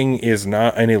driving is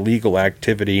not an illegal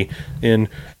activity in...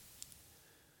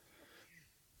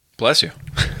 Bless you.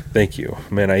 Thank you.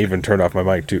 Man, I even turned off my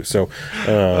mic too. So,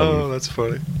 oh, that's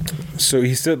funny. So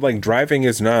he said, like, driving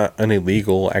is not an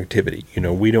illegal activity. You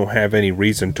know, we don't have any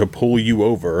reason to pull you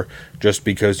over just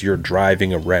because you're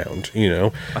driving around, you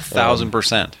know.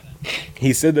 1,000%.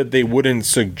 He said that they wouldn't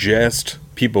suggest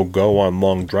people go on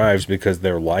long drives because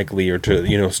they're likelier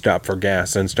to, stop for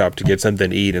gas and stop to get something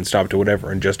to eat and stop to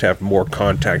whatever and just have more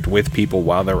contact with people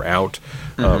while they're out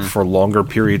for longer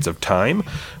periods of time.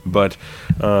 But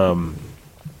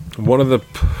one of the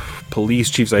police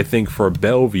chiefs, I think, for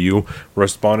Bellevue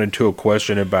responded to a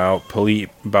question about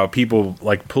people,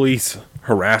 like police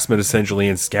harassment essentially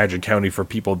in Skagit County for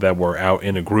people that were out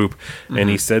in a group. And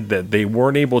he said that they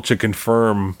weren't able to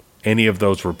confirm any of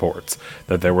those reports,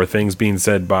 that there were things being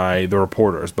said by the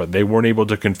reporters, but they weren't able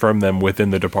to confirm them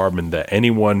within the department that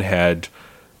anyone had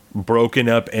broken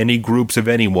up any groups of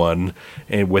anyone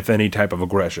and with any type of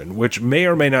aggression, which may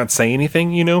or may not say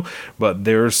anything, but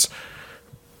there's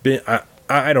been,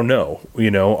 I don't know,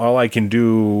 all I can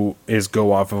do is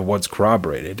go off of what's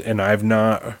corroborated, and I've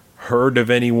not heard of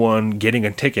anyone getting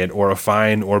a ticket or a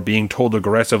fine or being told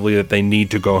aggressively that they need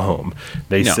to go home.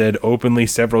 They said openly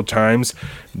several times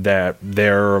that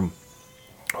their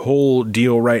whole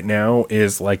deal right now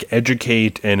is like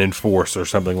educate and enforce, or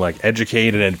something like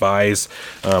educate and advise.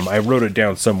 I wrote it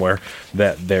down somewhere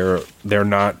that they're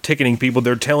not ticketing people.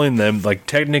 They're telling them, like,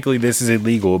 technically this is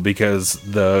illegal because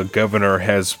the governor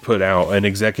has put out an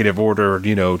executive order,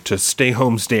 to stay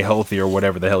home, stay healthy, or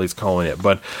whatever the hell he's calling it.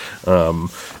 But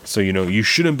so you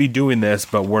shouldn't be doing this,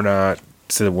 but we're not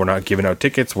giving out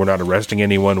tickets, we're not arresting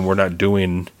anyone, we're not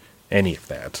doing any of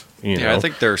that. I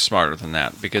think they're smarter than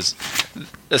that, because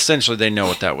essentially they know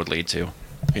what that would lead to.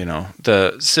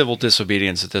 The civil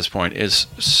disobedience at this point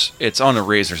it's on a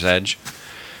razor's edge,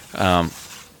 and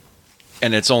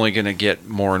it's only going to get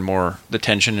more and more. The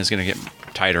tension is going to get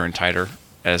tighter and tighter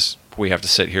as we have to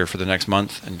sit here for the next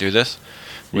month and do this.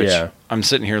 Which I'm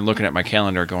sitting here looking at my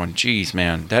calendar, going, "Geez,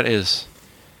 man,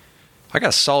 I got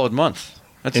a solid month."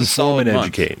 That's Inform a solid and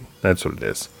month. educate. That's what it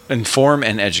is. Inform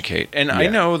and educate. And I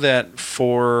know that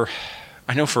for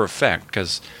a fact,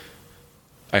 because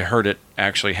I heard it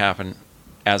actually happen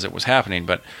as it was happening,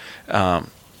 but the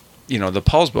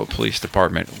Paulsbo Police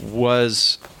Department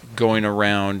was going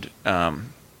around a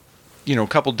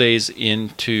couple days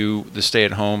into the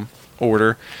stay-at-home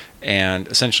order and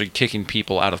essentially kicking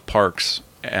people out of parks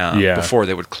before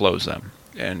they would close them.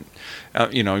 And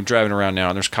driving around now,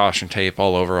 and there's caution tape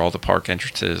all over all the park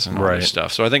entrances and all this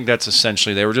stuff. So I think that's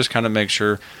essentially, they were just kind of make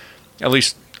sure, at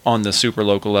least on the super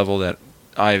local level that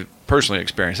I've personally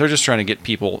experienced, they're just trying to get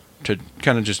people to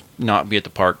kind of just not be at the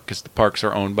park, because the parks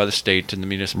are owned by the state and the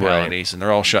municipalities, and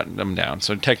they're all shutting them down.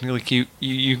 So technically,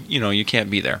 you can't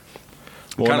be there.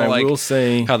 Well, kind of like will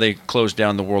say how they closed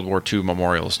down the World War II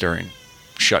memorials during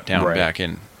shutdown back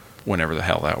in whenever the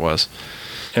hell that was.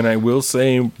 And I will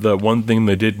say the one thing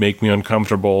that did make me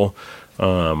uncomfortable,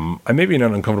 I maybe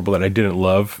not uncomfortable, that I didn't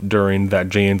love during that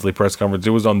Jay Inslee press conference,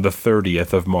 it was on the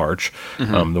 30th of March,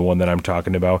 the one that I'm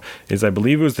talking about, is I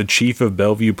believe it was the chief of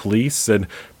Bellevue Police said,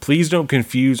 "Please don't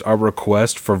confuse our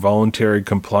request for voluntary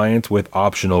compliance with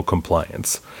optional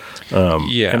compliance."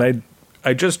 And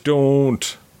I just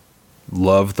don't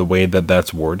love the way that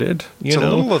that's worded. It's a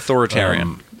little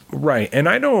authoritarian. Right. And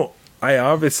I'm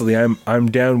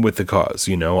down with the cause,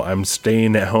 I'm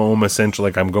staying at home, essentially,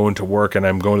 like I'm going to work and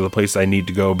I'm going to the place I need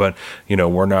to go, but,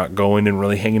 we're not going and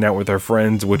really hanging out with our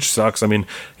friends, which sucks. I mean,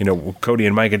 Cody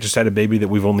and Mike had just had a baby that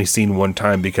we've only seen one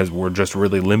time because we're just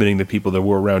really limiting the people that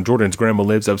we're around. Jordan's grandma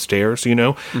lives upstairs,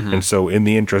 and so in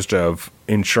the interest of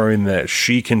ensuring that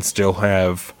she can still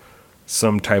have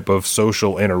some type of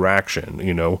social interaction,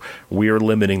 we are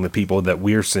limiting the people that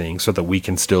we're seeing so that we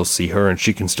can still see her and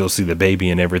she can still see the baby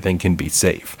and everything can be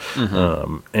safe.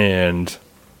 And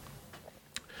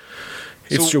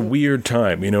it's a weird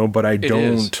time, but I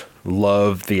don't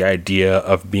love the idea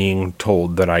of being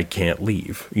told that I can't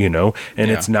leave, and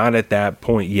it's not at that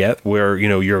point yet where,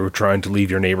 you're trying to leave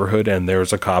your neighborhood and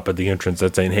there's a cop at the entrance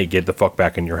that's saying, "Hey, get the fuck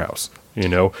back in your house,"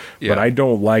 but I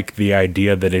don't like the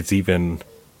idea that it's even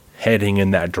heading in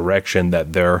that direction,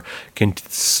 that they're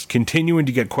continuing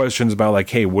to get questions about, like,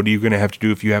 hey, what are you going to have to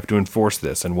do if you have to enforce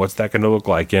this, and what's that going to look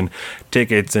like, and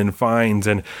tickets and fines.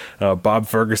 And Bob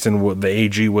Ferguson, the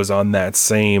AG, was on that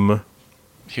same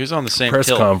press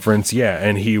conference,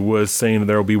 and he was saying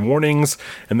there will be warnings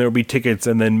and there will be tickets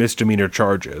and then misdemeanor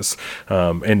charges,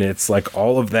 and it's like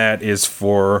all of that is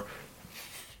for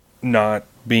not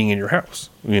being in your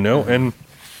house,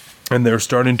 and they're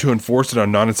starting to enforce it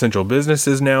on non-essential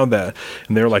businesses now, and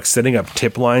they're like setting up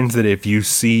tip lines that if you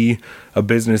see a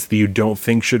business that you don't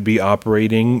think should be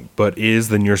operating but is,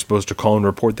 then you're supposed to call and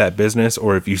report that business.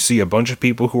 Or if you see a bunch of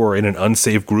people who are in an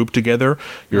unsafe group together,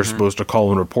 you're supposed to call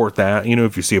and report that.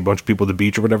 If you see a bunch of people at the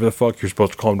beach or whatever the fuck, you're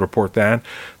supposed to call and report that.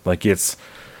 Like, it's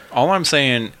all I'm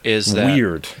saying is that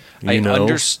weird. I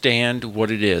understand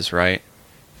what it is, right?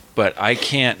 but I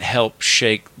can't help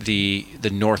shake the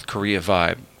North Korea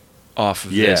vibe off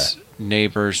of this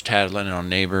neighbors tattling on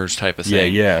neighbors type of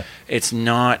thing. Yeah. It's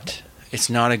not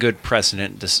a good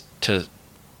precedent to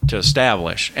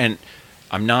establish. And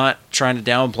I'm not trying to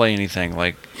downplay anything.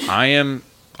 Like I am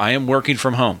working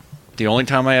from home. The only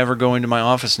time I ever go into my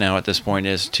office now at this point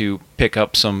is to pick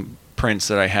up some prints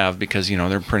that I have because,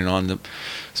 they're printing on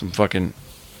some fucking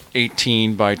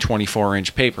 18 by 24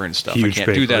 inch paper and stuff. Huge I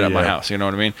can't do that paper, at my yeah. house, you know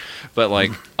what I mean? But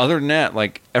like other than that,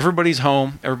 like everybody's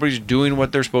home, everybody's doing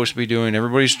what they're supposed to be doing,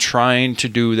 everybody's trying to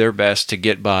do their best to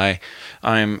get by.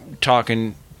 I'm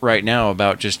talking right now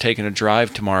about just taking a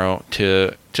drive tomorrow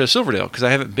to Silverdale because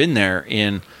I haven't been there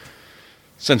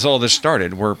since all this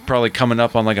started. We're probably coming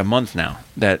up on like a month now.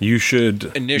 That You should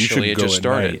initially you should it go just at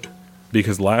started. night.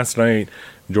 Because last night,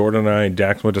 Jordan and I,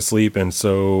 Dax went to sleep, and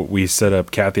so we set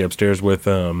up Kathy upstairs with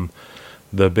the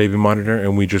baby monitor,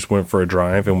 and we just went for a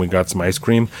drive, and we got some ice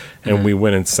cream, and we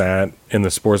went and sat in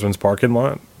the Sportsman's parking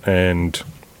lot, and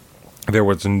there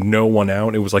was no one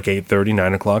out. It was like 8:30,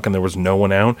 9 o'clock, and there was no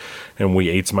one out, and we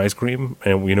ate some ice cream,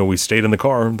 and we stayed in the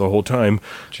car the whole time,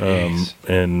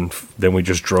 and then we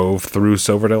just drove through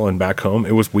Silverdale and back home.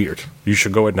 It was weird. You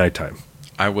should go at nighttime.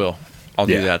 I will. I'll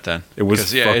do that then. It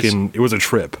was it was a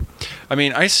trip. I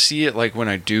mean, I see it like when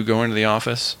I do go into the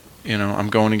office. I'm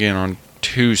going again on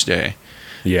Tuesday.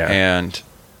 Yeah. And,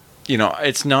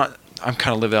 it's not, I'm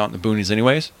kind of live out in the boonies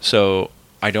anyways, so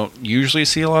I don't usually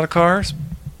see a lot of cars.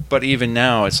 But even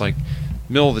now, it's like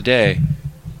middle of the day,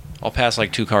 I'll pass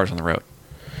like 2 cars on the road.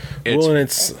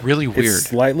 It's really weird. It's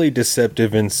slightly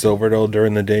deceptive in Silverdale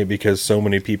during the day because so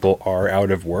many people are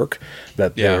out of work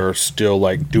that they're still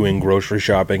like doing grocery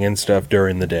shopping and stuff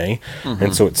during the day.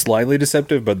 And so it's slightly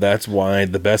deceptive, but that's why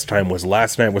the best time was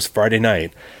last night was Friday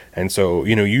night. And so,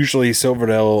 usually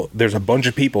Silverdale, there's a bunch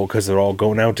of people because they're all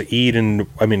going out to eat and,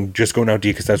 just going out to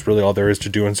eat because that's really all there is to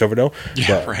do in Silverdale.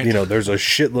 Yeah, but, right. There's a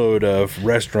shitload of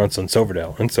restaurants in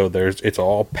Silverdale. And so it's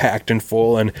all packed and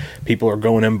full and people are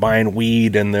going and buying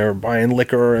weed and they're buying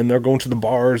liquor and they're going to the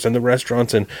bars and the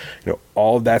restaurants and,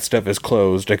 all of that stuff is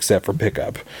closed except for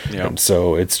pickup. Yep. And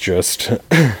so it's just,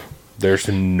 there's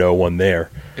no one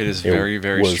there. It is very,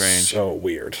 very strange. So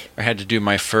weird. I had to do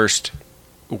my first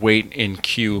wait in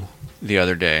queue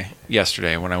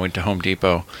yesterday when I went to Home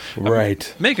Depot.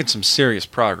 Right. I'm making some serious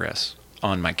progress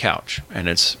on my couch, and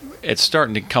it's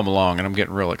starting to come along, and I'm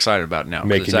getting real excited about it now.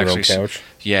 Making your own couch?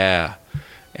 Yeah.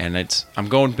 And I'm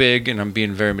going big, and I'm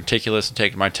being very meticulous and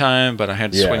taking my time, but I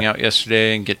had to swing out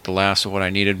yesterday and get the last of what I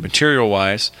needed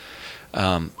material-wise,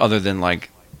 other than, like,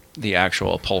 the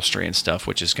actual upholstery and stuff,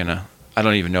 which is going to... I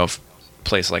don't even know if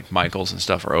place like Michael's and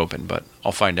stuff are open, but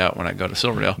I'll find out when I go to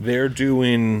Silverdale. They're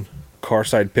doing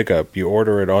carside pickup. You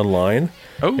order it online,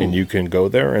 and you can go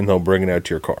there, and they'll bring it out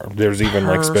to your car. There's even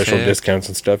like special discounts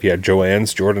and stuff. Yeah,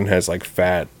 Joann's. Jordan has like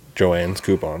fat Joann's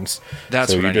coupons.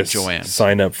 That's so what you I need, just Joann's.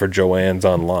 sign up for Joann's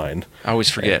online. I always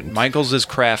forget. Michael's is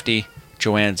crafty.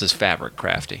 Joann's is fabric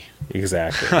crafty.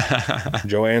 Exactly.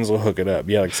 Joann's will hook it up.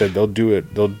 Yeah, like I said, they'll do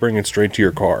it. They'll bring it straight to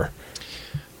your car.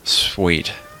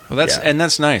 Sweet. Well,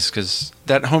 that's nice because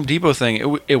that Home Depot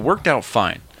thing, it worked out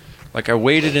fine. Like I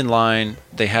waited in line.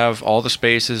 They have all the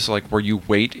spaces like where you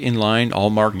wait in line all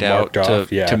marked out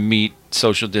to meet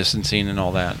social distancing and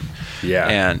all that. Yeah.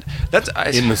 And that's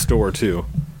in the store too.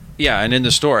 Yeah, and in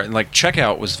the store, and like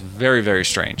checkout was very, very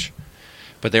strange.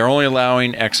 But they're only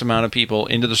allowing X amount of people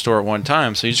into the store at one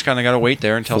time, so you just kind of got to wait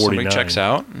there until 49. somebody checks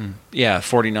out. And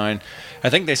 49. I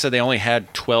think they said they only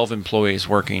had 12 employees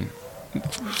working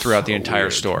throughout the entire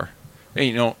store.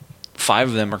 And, 5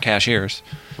 of them are cashiers.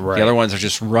 Right. The other ones are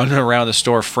just running around the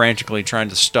store frantically trying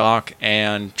to stock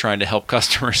and trying to help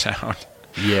customers out.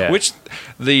 Yeah. Which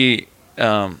the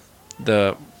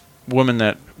woman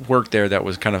that worked there that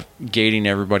was kind of gating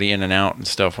everybody in and out and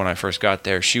stuff when I first got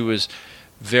there, she was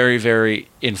very, very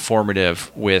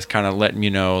informative with kind of letting you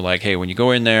know, like, hey, when you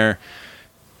go in there,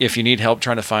 if you need help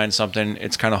trying to find something,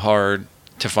 it's kind of hard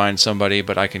to find somebody,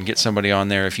 but I can get somebody on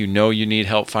there. If you know you need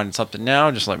help finding something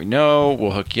now, just let me know.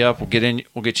 We'll hook you up. We'll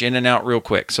get you in and out real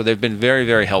quick. So they've been very,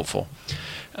 very helpful.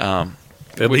 At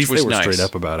least they were nice. straight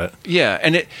up about it. Yeah,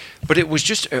 but it was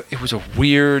just it was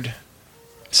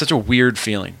such a weird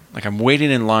feeling. Like I'm waiting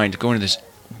in line to go into this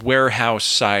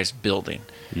warehouse-sized building.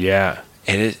 Yeah,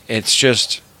 and it's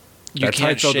just you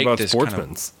can't shake about this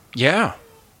Sportsman's. Yeah.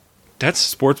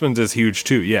 Sportsman's is huge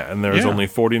too, yeah. And there's only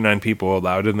 49 people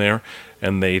allowed in there,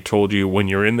 and they told you when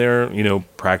you're in there,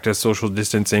 practice social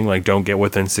distancing. Like, don't get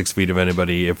within 6 feet of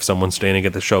anybody. If someone's standing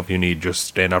at the shelf you need, just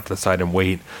stand off to the side and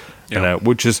wait. Yeah. And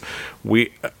which is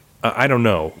I don't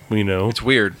know, It's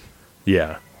weird.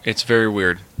 Yeah, it's very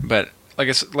weird. But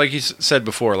like you said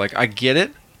before, like I get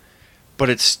it, but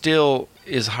it still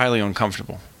is highly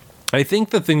uncomfortable. I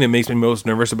think the thing that makes me most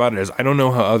nervous about it is I don't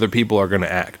know how other people are going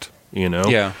to act, you know?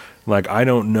 Yeah. Like, I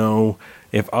don't know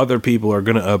if other people are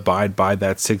going to abide by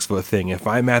that 6-foot thing. If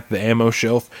I'm at the ammo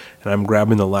shelf and I'm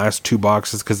grabbing the last 2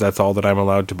 boxes because that's all that I'm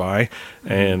allowed to buy,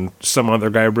 and some other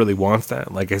guy really wants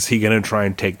that, like, is he going to try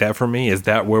and take that from me? Is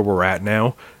that where we're at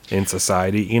now in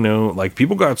society? You know, like,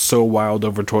 people got so wild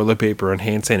over toilet paper and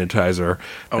hand sanitizer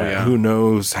that who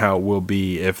knows how it will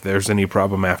be if there's any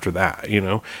problem after that, you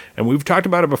know? And we've talked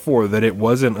about it before, that it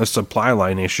wasn't a supply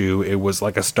line issue. It was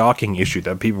like a stocking issue,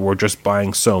 that people were just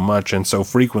buying so much and so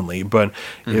frequently. But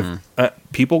if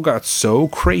people got so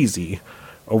crazy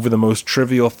over the most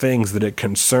trivial things that it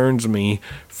concerns me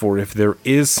for if there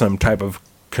is some type of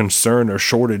concern or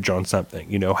shortage on something,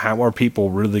 you know, how are people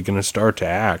really going to start to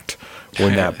act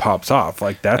when that pops off?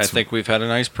 Like, that's, I think we've had a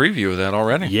nice preview of that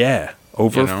already. Yeah,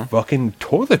 over fucking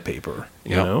toilet paper,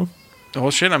 you know?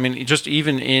 Well, shit, I mean, just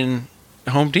even in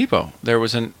Home Depot, there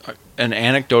was an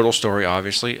anecdotal story,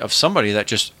 obviously, of somebody that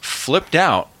just flipped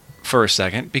out for a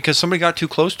second because somebody got too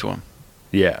close to him.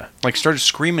 Yeah. Like, started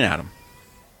screaming at him.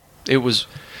 It was...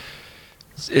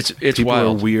 It's people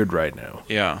wild. are weird right now.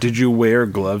 Yeah. Did you wear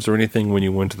gloves or anything when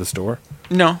you went to the store?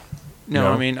 No.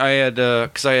 I mean, I had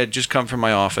because I had just come from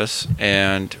my office,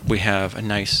 and we have a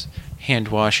nice hand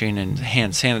washing and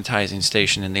hand sanitizing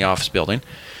station in the office building,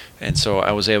 and so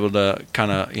I was able to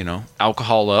kind of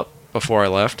alcohol up before I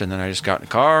left, and then I just got in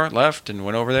the car, left, and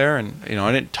went over there, and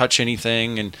I didn't touch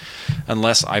anything, and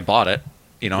unless I bought it.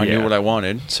 I knew what I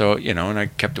wanted, so, and I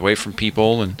kept away from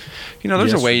people, and,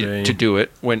 there's a way to do it,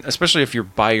 when, especially if you're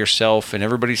by yourself and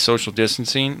everybody's social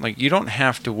distancing, like, you don't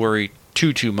have to worry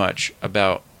too much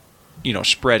about,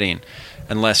 spreading,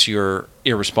 unless you're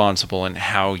irresponsible in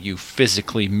how you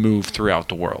physically move throughout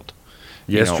the world.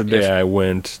 Yesterday I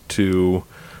went to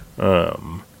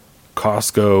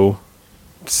Costco,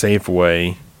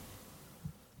 Safeway,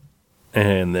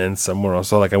 and then somewhere else.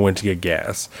 So, like, I went to get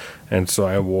gas, and so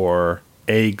I wore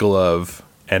a glove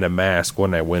and a mask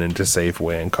when I went into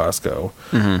Safeway and Costco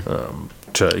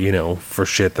to, for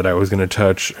shit that I was going to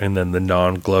touch, and then the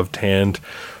non-gloved hand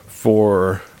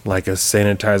for, like, a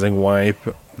sanitizing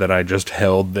wipe that I just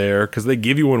held there, because they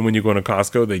give you one when you go into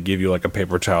Costco. They give you, like, a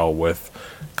paper towel with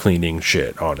cleaning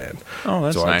shit on it. Oh,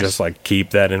 that's nice. So I just, like, keep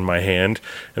that in my hand,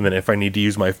 and then if I need to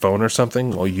use my phone or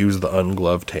something, I'll use the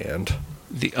ungloved hand.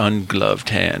 The ungloved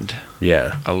hand.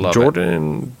 Yeah. I love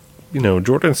Jordan,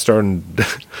 Jordan's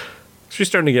she's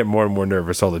starting to get more and more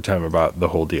nervous all the time about the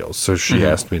whole deal. So she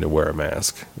asked me to wear a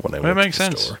mask when I went to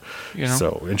the store.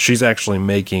 So, and she's actually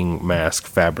making mask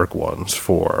fabric ones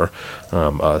for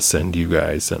us and you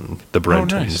guys and the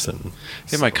Brentons. Nice.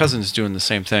 And my cousin's doing the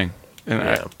same thing.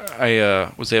 And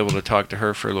I was able to talk to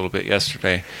her for a little bit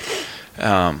yesterday.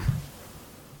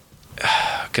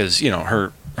 Because,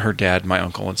 her dad, my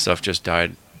uncle and stuff just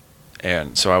died.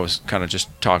 And so I was kind of just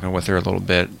talking with her a little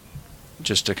bit,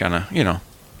 just to kind of,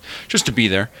 just to be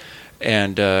there.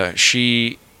 And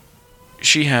she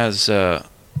has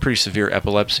pretty severe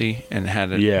epilepsy and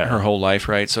had it her whole life,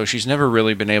 right? So she's never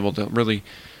really been able to really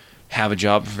have a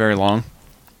job for very long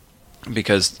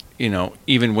because,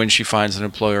 even when she finds an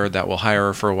employer that will hire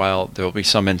her for a while, there will be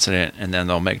some incident and then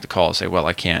they'll make the call and say, well,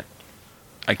 I can't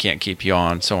keep you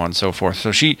on, so on and so forth.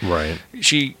 So she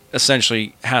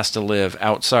essentially has to live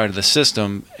outside of the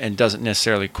system and doesn't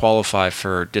necessarily qualify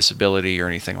for disability or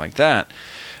anything like that.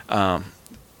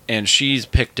 And she's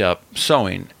picked up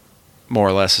sewing more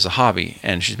or less as a hobby,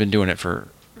 and she's been doing it for,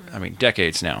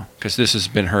 decades now, because this has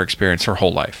been her experience her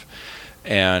whole life.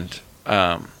 And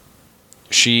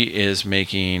she is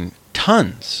making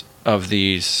tons of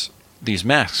these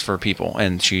masks for people,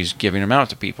 and she's giving them out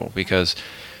to people because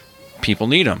people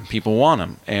need them, people want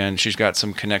them, and she's got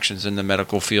some connections in the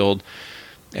medical field,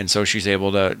 and so she's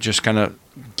able to just kind of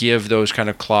give those kind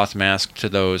of cloth masks to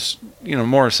those,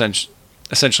 more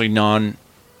essentially non,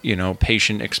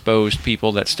 patient exposed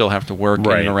people that still have to work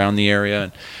in and around the area.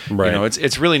 And,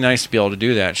 it's really nice to be able to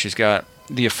do that. She's got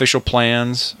the official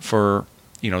plans for,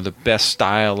 the best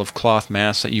style of cloth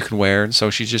masks that you can wear, and so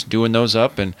she's just doing those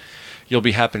up, and you'll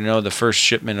be happy to know the first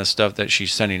shipment of stuff that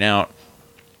she's sending out,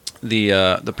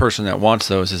 the person that wants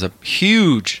those is a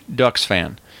huge Ducks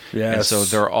fan. Yes. And so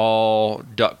they're all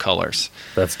duck colors.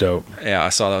 That's dope. Yeah, I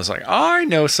saw that. I was like, I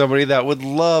know somebody that would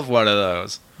love one of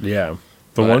those. Yeah.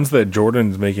 The ones that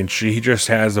Jordan's making, she just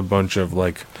has a bunch of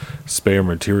like spare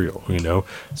material,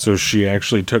 So she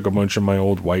actually took a bunch of my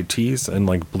old white tees and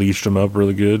like bleached them up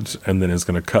really good, and then is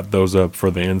going to cut those up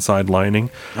for the inside lining.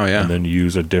 Oh yeah, and then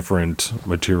use a different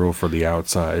material for the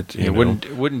outside. It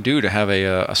wouldn't do to have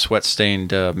a sweat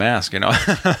stained mask,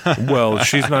 Well,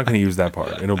 she's not going to use that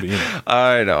part. It'll be.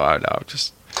 I know.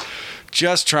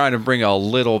 Just trying to bring a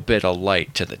little bit of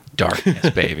light to the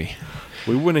darkness, baby.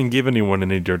 We wouldn't give anyone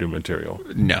any dirty material.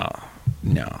 No,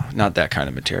 not that kind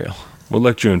of material. We'll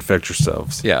let you infect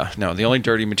yourselves. Yeah, no, the only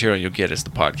dirty material you'll get is the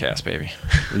podcast, baby.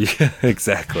 Yeah,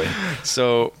 exactly.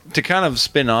 So to kind of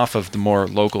spin off of the more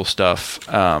local stuff,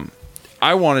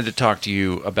 I wanted to talk to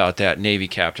you about that Navy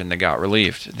captain that got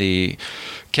relieved. The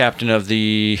captain of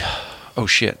the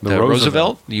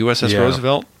Roosevelt, the USS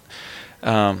Roosevelt.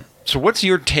 So what's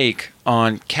your take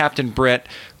on Captain Brett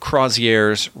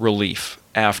Crozier's relief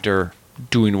after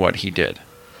doing what he did?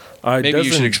 Maybe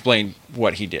you should explain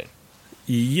what he did.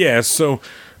 Yeah, so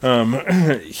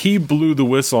he blew the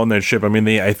whistle on that ship. I mean,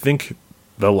 I think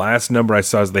the last number I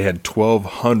saw is they had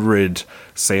 1,200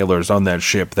 sailors on that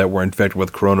ship that were infected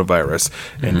with coronavirus,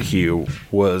 and he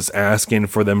was asking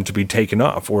for them to be taken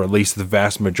off, or at least the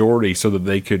vast majority, so that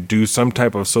they could do some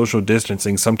type of social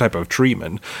distancing, some type of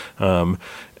treatment.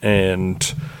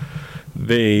 And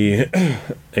they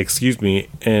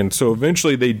and so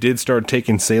eventually they did start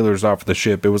taking sailors off the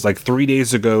ship. It was like 3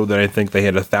 days ago that I think they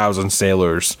had 1,000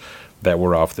 sailors that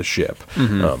were off the ship.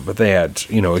 But they had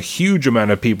a huge amount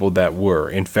of people that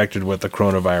were infected with the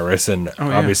coronavirus, and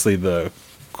obviously and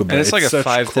it's like a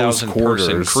 5,000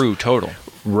 person crew total.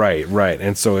 Right,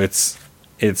 and so it's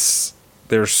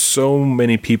there's so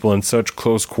many people in such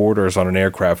close quarters on an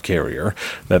aircraft carrier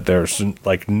that there's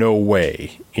like no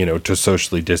way, to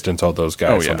socially distance all those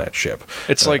guys on that ship.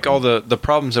 It's like all the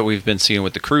problems that we've been seeing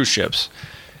with the cruise ships.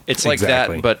 It's like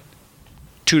that, but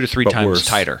 2 to 3 times worse.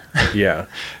 Tighter. Yeah.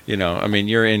 I mean,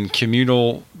 you're in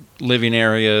communal living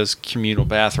areas, communal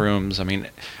bathrooms. I mean,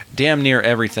 damn near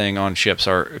everything on ships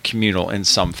are communal in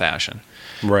some fashion.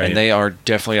 Right. And they are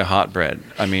definitely a hotbed.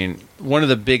 I mean, one of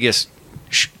the biggest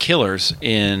killers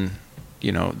in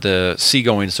the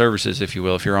seagoing services, if you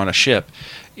will, if you're on a ship,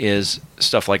 is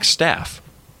stuff like staph.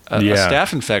 A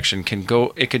staph infection can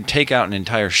take out an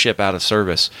entire ship out of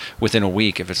service within a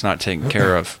week if it's not taken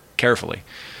care of carefully.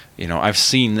 I've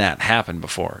seen that happen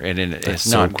before, and it's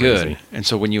not good. And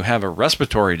so when you have a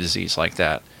respiratory disease like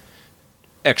that,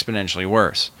 exponentially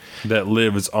worse. That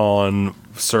lives on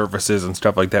surfaces and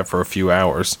stuff like that for a few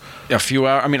hours. A few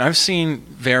hours. I mean, I've seen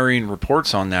varying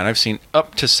reports on that. I've seen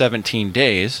up to 17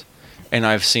 days, and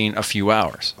I've seen a few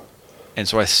hours. And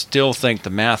so I still think the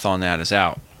math on that is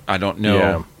out. I don't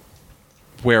know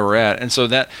where we're at. And so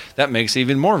that makes it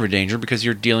even more of a danger, because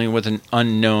you're dealing with an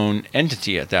unknown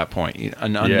entity at that point,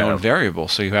 an unknown variable.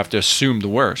 So you have to assume the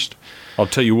worst. I'll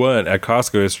tell you what, at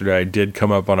Costco yesterday, I did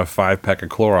come up on a 5-pack of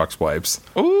Clorox wipes.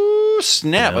 Ooh,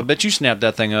 snap. I bet you snapped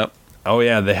that thing up. Oh,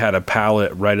 yeah, they had a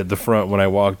pallet right at the front when I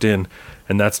walked in,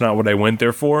 and that's not what I went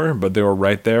there for, but they were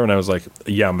right there, and I was like,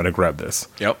 yeah, I'm going to grab this.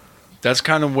 Yep. That's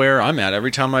kind of where I'm at. Every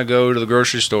time I go to the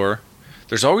grocery store,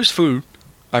 there's always food.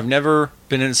 I've never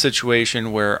been in a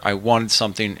situation where I wanted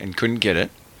something and couldn't get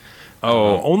it.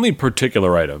 Only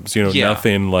particular items,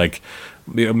 nothing like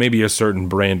maybe a certain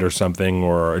brand or something,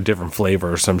 or a different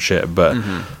flavor or some shit, but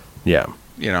yeah.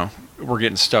 We're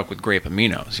getting stuck with grape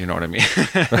aminos, you know what I mean?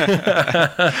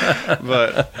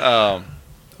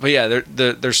 But yeah,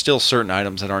 there's still certain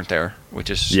items that aren't there, which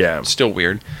is still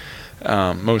weird.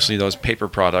 Mostly those paper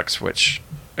products, which,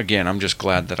 again, I'm just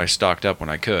glad that I stocked up when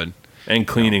I could. And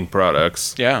cleaning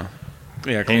products. Yeah,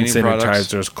 cleaning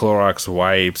sanitizers, Clorox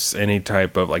wipes, any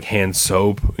type of like hand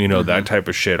soap, that type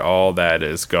of shit. All that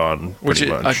is gone pretty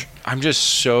much. I'm just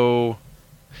so...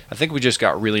 I think we just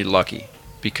got really lucky,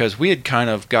 because we had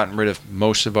kind of gotten rid of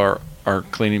most of our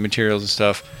cleaning materials and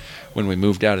stuff when we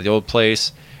moved out of the old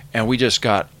place, and we just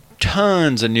got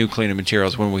tons of new cleaning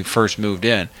materials when we first moved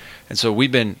in. And so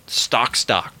we've been stocked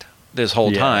this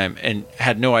whole time and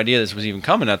had no idea this was even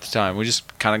coming at the time. We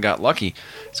just kind of got lucky.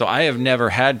 So I have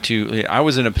never had to... I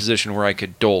was in a position where I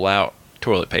could dole out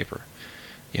toilet paper.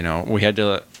 We had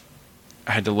to...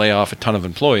 I had to lay off a ton of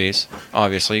employees,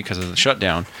 obviously, because of the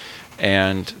shutdown.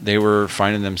 And they were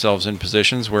finding themselves in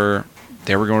positions where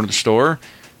they were going to the store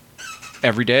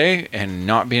every day and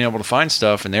not being able to find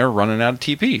stuff, and they were running out of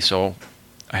TP. So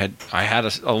I had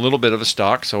a little bit of a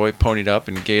stock, so I ponied up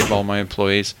and gave all my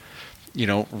employees,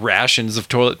 rations of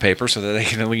toilet paper so that they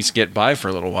can at least get by for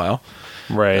a little while.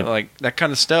 Right. Like that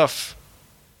kind of stuff.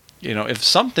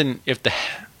 If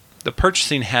the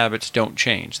purchasing habits don't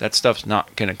change, that stuff's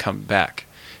not going to come back,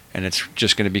 and it's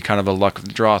just going to be kind of a luck of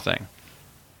the draw thing.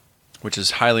 which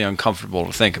is highly uncomfortable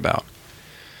to think about,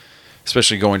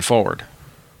 especially going forward.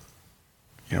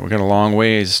 We've got a long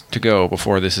ways to go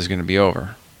before this is going to be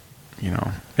over.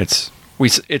 It's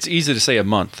easy to say a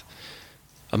month.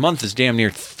 A month is damn near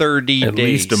 30 days. At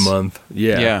least a month.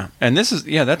 Yeah. Yeah. And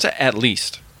that's at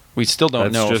least. We still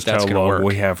don't know if that's going to work. That's just how long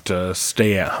we have to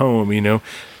stay at home,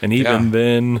 And even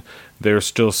then, there's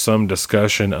still some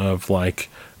discussion of like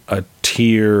a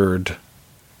tiered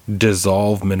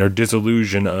dissolvement or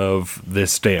dissolution of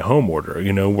this stay-at-home order,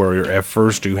 where at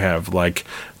first you have like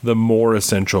the more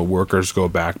essential workers go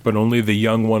back, but only the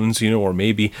young ones, or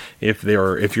maybe if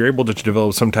you're able to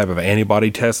develop some type of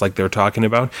antibody test like they're talking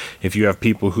about, if you have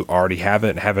people who already have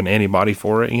an antibody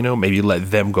for it, maybe let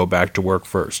them go back to work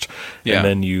first. Yeah. And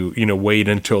then you wait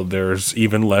until there's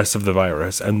even less of the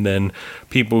virus. And then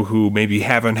people who maybe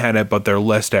haven't had it, but they're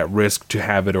less at risk to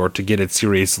have it or to get it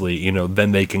seriously,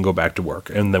 then they can go back to work.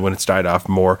 And then when it's died off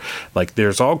more, like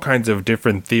there's all kinds of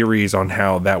different theories on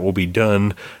how that will be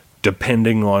done,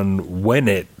 depending on when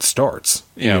it starts.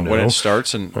 When it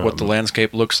starts and what the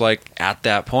landscape looks like at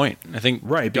that point. I think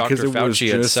Dr.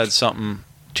 Fauci had said something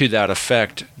to that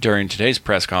effect during today's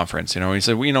press conference. He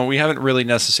said, we haven't really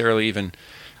necessarily even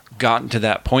gotten to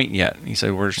that point yet. He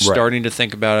said, we're starting to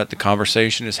think about it. The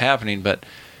conversation is happening. But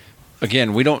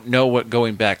again, we don't know what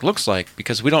going back looks like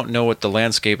because we don't know what the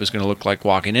landscape is going to look like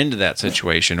walking into that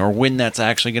situation or when that's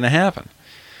actually going to happen.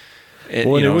 It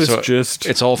was just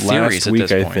it's all theories last week, at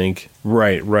this point. I think.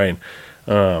 Right.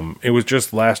 It was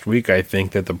just last week, I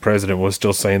think, that the president was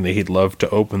still saying that he'd love to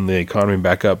open the economy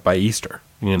back up by Easter.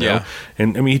 Yeah.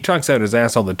 And I mean, he talks out his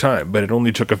ass all the time, but it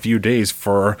only took a few days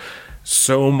for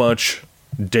so much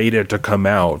data to come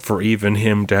out for even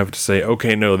him to have to say,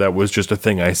 okay, no, that was just a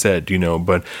thing I said,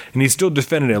 and he still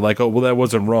defended it like, oh, well, that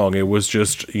wasn't wrong. It was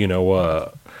just,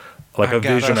 like a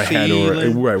vision I had,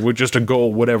 or with just a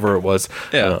goal, whatever it was.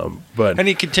 Yeah. And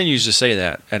he continues to say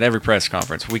that at every press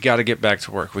conference. We got to get back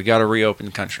to work. We got to reopen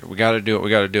the country. We got to do it. We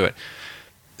got to do it.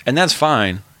 And that's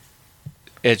fine.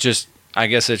 It's just, I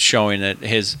guess it's showing that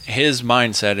his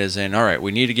mindset is in, all right,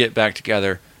 we need to get back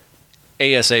together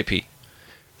ASAP.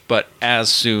 But as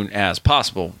soon as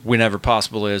possible. Whenever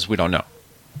possible is, we don't know.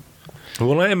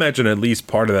 Well, I imagine at least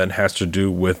part of that has to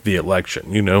do with the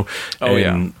election, Oh,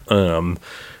 yeah.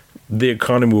 The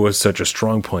economy was such a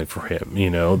strong point for him,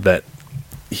 that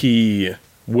he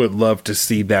would love to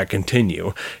see that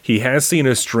continue. He has seen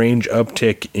a strange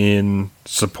uptick in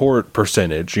support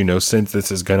percentage, since this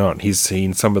has gone on. He's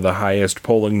seen some of the highest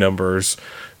polling numbers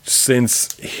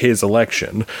since his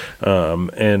election.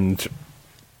 And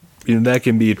that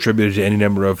can be attributed to any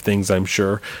number of things, I'm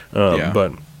sure.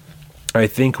 But I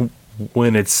think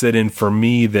when it set in for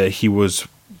me that he was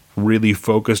really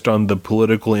focused on the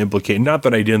political implication, not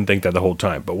that I didn't think that the whole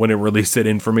time, but when it really set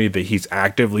in for me that he's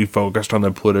actively focused on the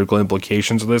political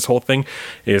implications of this whole thing,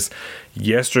 is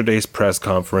yesterday's press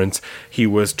conference. He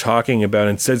was talking about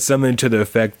and said something to the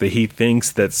effect that he thinks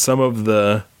that some of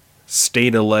the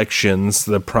state elections,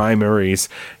 the primaries,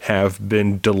 have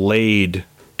been delayed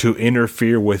to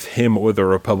interfere with him or the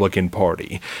Republican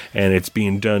Party. And it's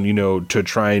being done, to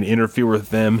try and interfere with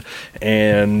them.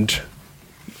 And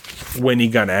when he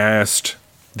got asked,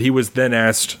 he was then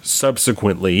asked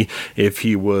subsequently if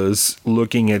he was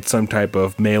looking at some type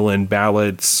of mail-in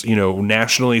ballots,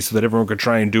 nationally so that everyone could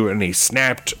try and do it. And he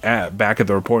snapped back at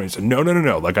the reporter and said,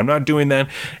 no. Like, I'm not doing that.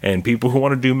 And people who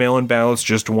want to do mail-in ballots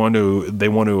just want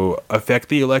to affect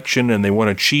the election and they want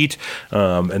to cheat.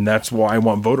 And that's why I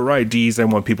want voter IDs. I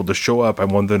want people to show up. I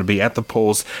want them to be at the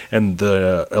polls. And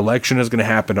the election is going to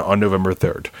happen on November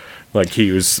 3rd. Like,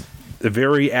 he was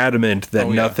very adamant that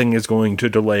nothing is going to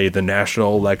delay the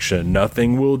national election.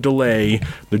 Nothing will delay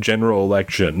the general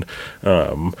election.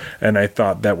 And I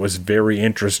thought that was very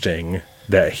interesting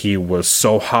that he was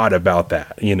so hot about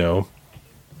that,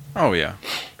 Oh, yeah.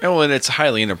 Well, and it's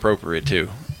highly inappropriate, too.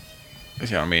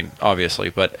 Obviously.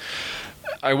 But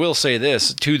I will say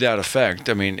this, to that effect.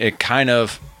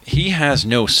 He has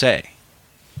no say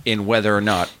in whether or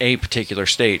not a particular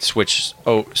state switches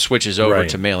over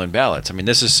to mail-in ballots.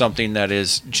 This is something that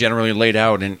is generally laid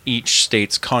out in each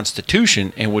state's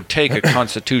constitution and would take a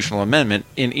constitutional amendment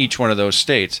in each one of those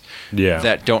states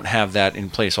that don't have that in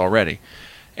place already.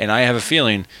 And I have a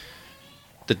feeling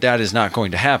that is not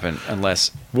going to happen unless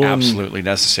absolutely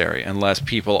necessary, unless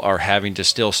people are having to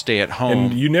still stay at home.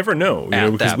 And you never know,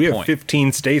 because we have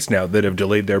 15 states now that have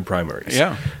delayed their primaries.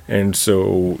 Yeah. And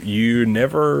so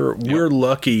we're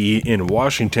lucky in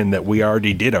Washington that we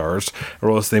already did ours,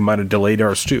 or else they might have delayed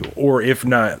ours too. Or if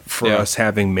not for us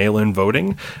having mail-in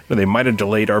voting, they might have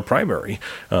delayed our primary.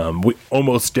 We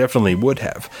almost definitely would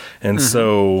have. And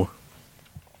so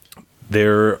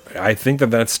I think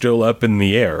that's still up in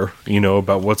the air,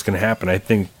 about what's going to happen. I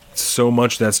think so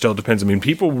much that still depends. I mean,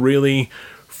 people really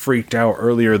freaked out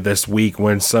earlier this week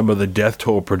when some of the death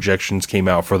toll projections came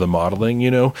out for the modeling,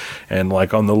 and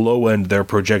like on the low end, they're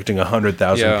projecting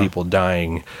 100,000 people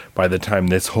dying by the time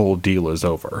this whole deal is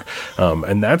over.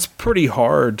 And that's pretty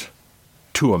hard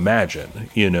to imagine,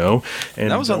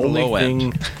 and that was on the low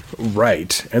end.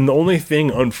 Right. And the only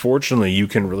thing, unfortunately, you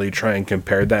can really try and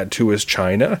compare that to is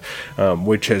China,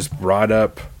 which has brought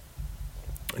up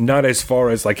not as far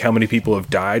as like how many people have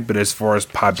died, but as far as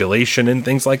population and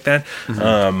things like that.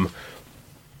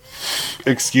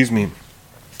 Excuse me.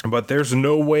 But there's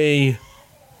no way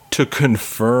to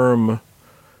confirm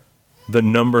the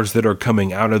numbers that are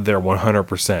coming out of there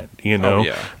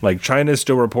 100%, Like China's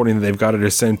still reporting that they've got it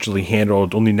essentially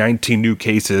handled. Only 19 new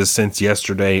cases since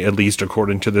yesterday, at least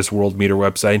according to this World Meter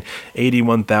website,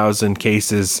 81,000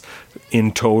 cases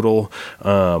in total.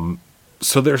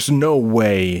 So there's no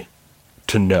way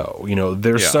to know.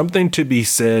 There's something to be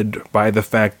said by the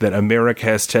fact that America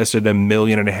has tested 1.5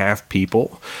 million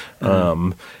people,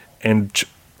 and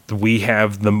we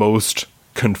have the most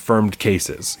confirmed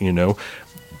cases.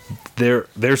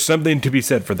 There's something to be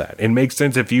said for that. It makes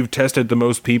sense. If you've tested the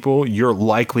most people, you're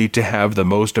likely to have the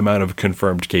most amount of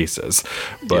confirmed cases.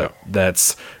 But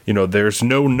that's, there's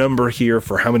no number here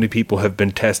for how many people have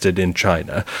been tested in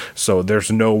China. So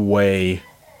there's no way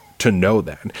to know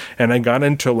that. And I got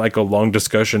into like a long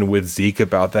discussion with Zeke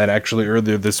about that actually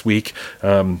earlier this week,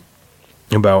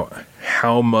 about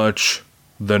how much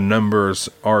the numbers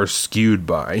are skewed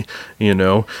by,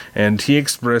 and he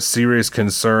expressed serious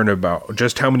concern about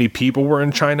just how many people were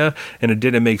in China, and it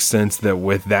didn't make sense that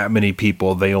with that many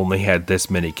people, they only had this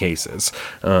many cases.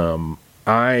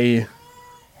 I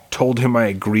told him I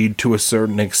agreed to a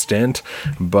certain extent,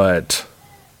 but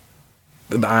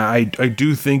I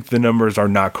do think the numbers are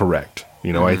not correct.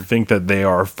 I think that they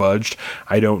are fudged.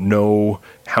 I don't know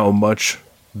how much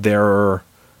they're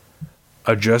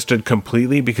adjusted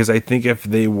completely, because I think if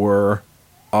they were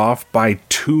off by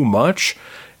too much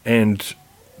and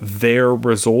their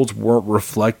results weren't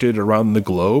reflected around the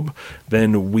globe,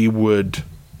 then we would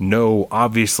know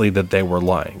obviously that they were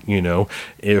lying.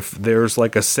 If there's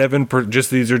like a 7%,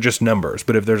 these are just numbers,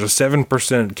 but if there's a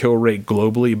 7% kill rate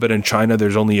globally, but in China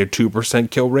there's only a 2%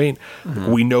 kill rate,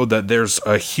 we know that there's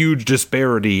a huge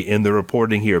disparity in the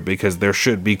reporting here, because there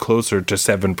should be closer to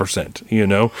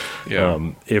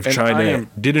 7%. If and China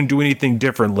didn't do anything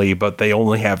differently, but they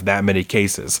only have that many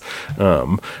cases.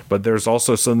 But there's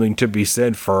also something to be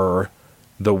said for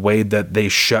the way that they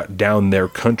shut down their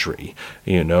country,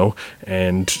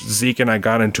 and Zeke and I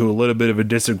got into a little bit of a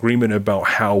disagreement about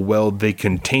how well they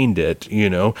contained it.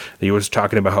 He was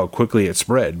talking about how quickly it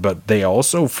spread, but they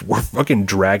also were fucking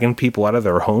dragging people out of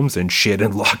their homes and shit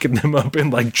and locking them up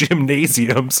in like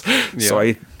gymnasiums. So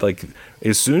I like,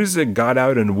 as soon as it got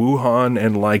out in Wuhan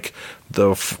and like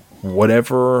the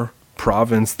whatever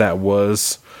province that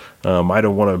was, I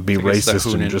don't want to be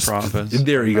racist and just province.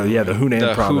 There you go. Yeah, the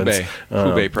Hunan province.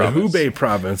 Hubei province. The Hubei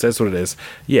province. That's what it is.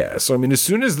 Yeah. So I mean, as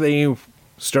soon as they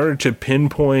started to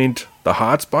pinpoint the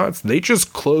hotspots, they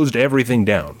just closed everything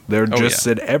down. They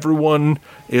said everyone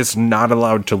is not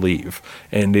allowed to leave,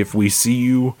 and if we see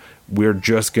you, we're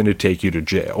just going to take you to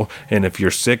jail. And if you're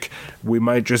sick, we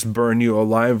might just burn you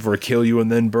alive or kill you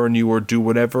and then burn you or do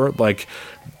whatever. Like,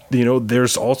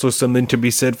 there's also something to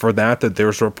be said for that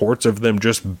there's reports of them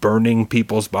just burning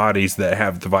people's bodies that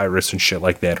have the virus and shit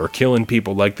like that, or killing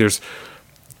people. Like,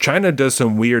 China does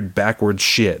some weird backwards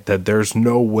shit that there's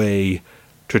no way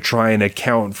to try and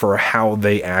account for how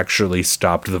they actually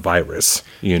stopped the virus.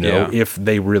 If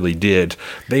they really did,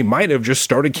 they might have just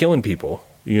started killing people.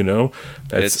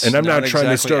 It's and I'm not trying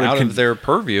to start out of their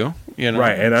purview.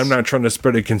 Right, and I'm not trying to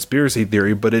spread a conspiracy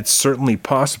theory, but it's certainly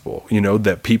possible,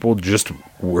 that people just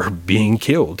were being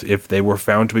killed if they were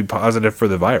found to be positive for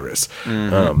the virus,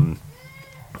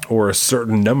 or a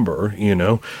certain number.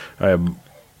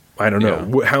 I don't know.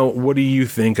 What do you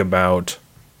think about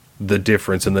the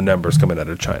difference in the numbers coming out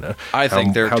of China? I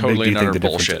think they're totally and utter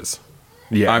bullshit.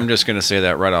 Yeah, I'm just going to say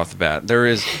that right off the bat.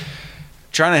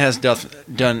 China has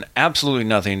done absolutely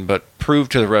nothing but prove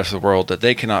to the rest of the world that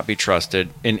they cannot be trusted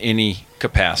in any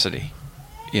capacity.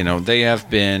 They have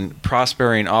been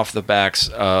prospering off the backs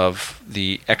of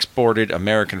the exported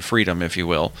American freedom, if you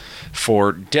will,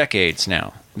 for decades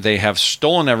now. They have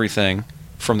stolen everything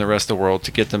from the rest of the world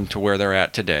to get them to where they're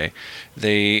at today.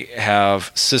 They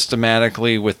have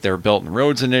systematically, with their Belt and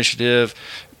Roads Initiative,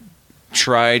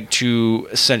 tried to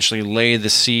essentially lay the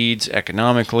seeds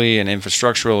economically and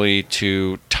infrastructurally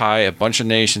to tie a bunch of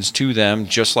nations to them,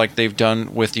 just like they've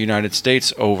done with the United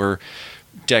States over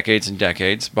decades and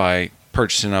decades by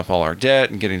purchasing up all our debt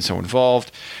and getting so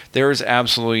involved. There is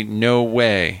absolutely no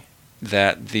way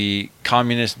that the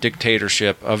communist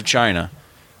dictatorship of China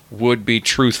would be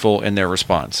truthful in their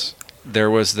response. There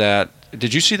was that.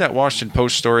 Did you see that Washington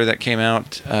Post story that came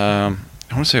out? I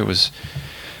want to say it was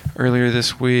earlier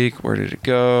this week. Where did it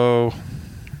go?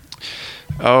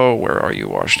 Oh, where are you,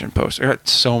 Washington Post? I got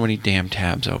so many damn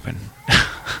tabs open.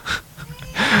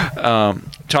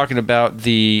 Talking about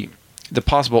the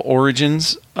possible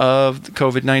origins of the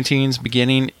COVID-19's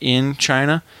beginning in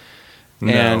China.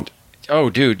 No. And oh,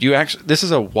 dude, this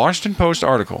is a Washington Post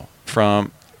article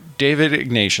from David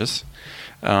Ignatius,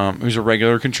 who's a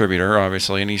regular contributor,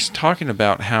 obviously, and he's talking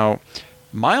about how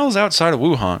miles outside of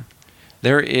Wuhan,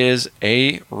 there is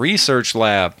a research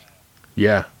lab.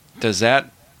 Yeah. Does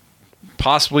that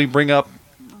possibly bring up,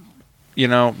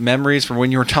 memories from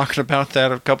when you were talking about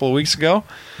that a couple of weeks ago?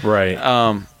 Right.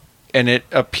 And it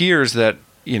appears that,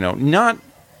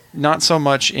 not so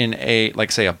much in a,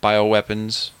 like, say, a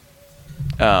bioweapons,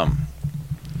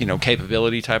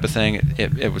 capability type of thing.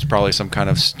 It was probably some kind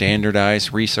of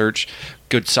standardized research,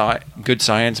 good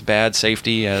science, bad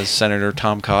safety, as Senator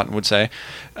Tom Cotton would say.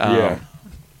 Yeah.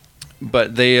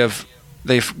 But they've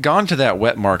gone to that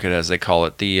wet market, as they call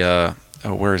it. The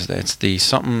where is that? It's the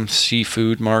something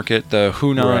seafood market, the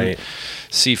Hunan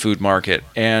seafood market,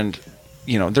 and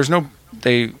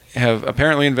they have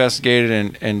apparently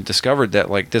investigated and discovered that,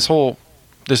 like, this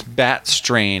bat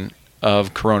strain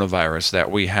of coronavirus that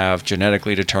we have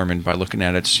genetically determined by looking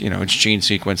at its gene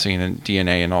sequencing and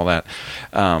DNA and all that,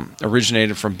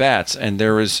 originated from bats. And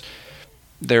it's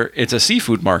a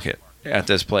seafood market at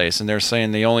this place, and they're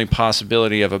saying the only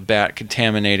possibility of a bat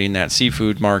contaminating that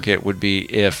seafood market would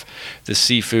be if the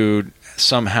seafood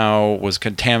somehow was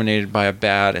contaminated by a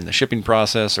bat in the shipping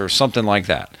process or something like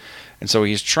that. And so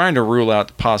he's trying to rule out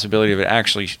the possibility of it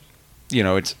actually,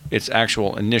 its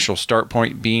actual initial start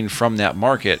point being from that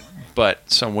market,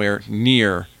 but somewhere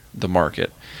near the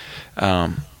market.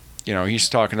 He's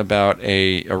talking about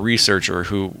a researcher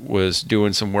who was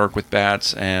doing some work with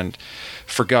bats and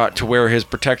forgot to wear his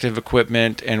protective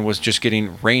equipment and was just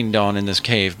getting rained on in this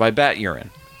cave by bat urine.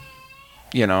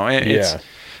 It's,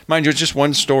 mind you, it's just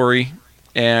one story,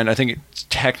 and I think it's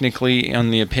technically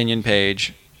on the opinion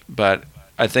page, but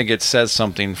I think it says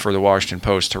something for the Washington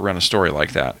Post to run a story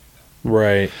like that.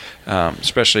 Right.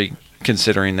 Especially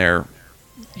considering their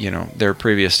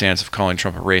previous stance of calling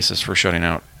Trump a racist for shutting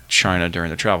out China during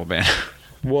the travel ban.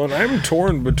 Well, and I'm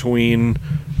torn between,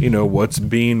 what's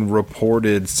being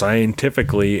reported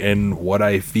scientifically and what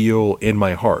I feel in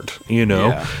my heart,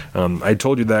 Yeah. I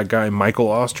told you that guy, Michael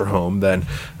Osterholm, that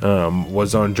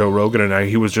was on Joe Rogan, and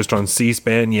he was just on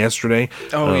C-SPAN yesterday.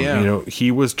 Oh, yeah.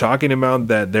 He was talking about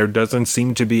that there doesn't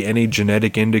seem to be any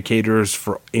genetic indicators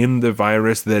in the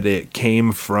virus that it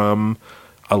came from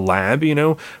a lab,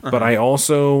 But I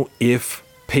also, if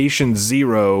patient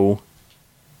 0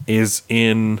 is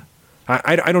in...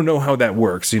 I don't know how that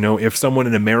works, if someone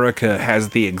in America has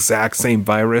the exact same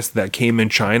virus that came in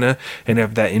China, and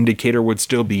if that indicator would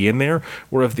still be in there,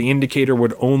 or if the indicator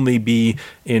would only be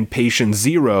in patient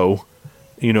 0,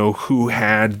 who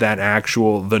had that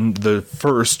actual, the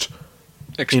first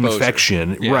exposure.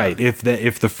 Infection, yeah. Right. If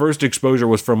the first exposure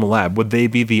was from a lab, would they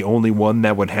be the only one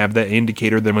that would have that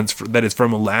indicator that it's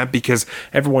from a lab? Because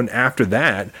everyone after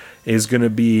that is going to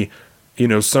be,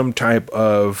 some type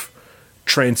of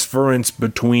transference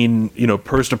between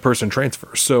person-to-person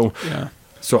transfer. So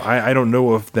I don't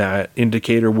know if that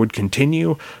indicator would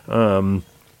continue. I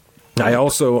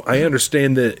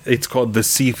understand that it's called the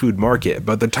seafood market,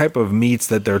 but the type of meats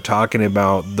that they're talking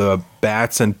about, the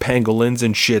bats and pangolins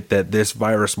and shit that this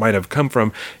virus might have come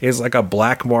from, is like a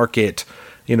black market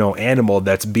animal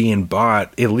that's being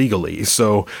bought illegally.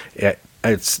 So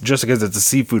it's just because it's a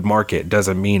seafood market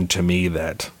doesn't mean to me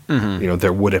that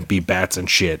there wouldn't be bats and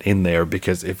shit in there,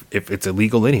 because if it's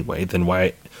illegal anyway, then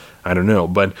why? I don't know.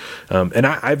 But and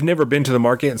I've never been to the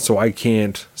market, so I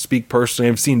can't speak personally.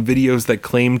 I've seen videos that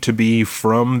claim to be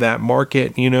from that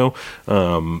market,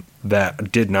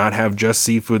 that did not have just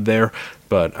seafood there,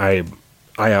 but I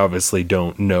obviously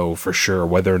don't know for sure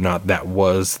whether or not that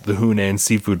was the Hunan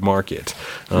seafood market.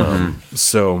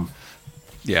 So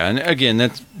yeah, and again,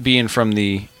 that's being from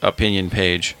the opinion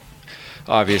page.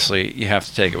 Obviously, you have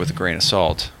to take it with a grain of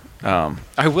salt.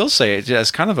 I will say,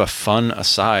 as kind of a fun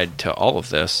aside to all of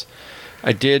this,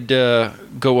 I did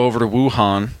go over to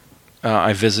Wuhan.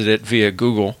 I visited via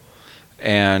Google,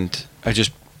 and I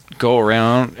just go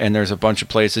around, and there's a bunch of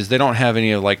places. They don't have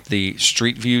any of like the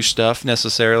street view stuff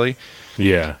necessarily.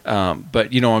 Yeah.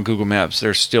 But on Google Maps,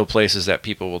 there's still places that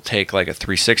people will take like a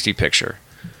 360 picture.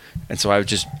 And so I've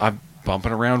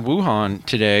bumping around Wuhan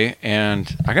today,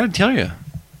 and I got to tell you,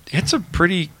 it's a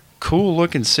pretty cool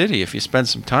looking city if you spend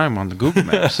some time on the Google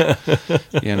Maps.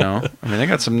 You know, I mean, they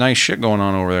got some nice shit going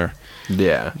on over there.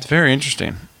 Yeah, it's very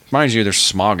interesting. Mind you, there's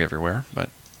smog everywhere, but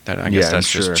I guess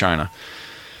that's just China.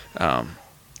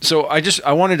 So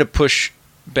I wanted to push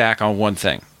back on one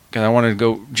thing, because I wanted to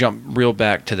go jump real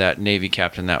back to that Navy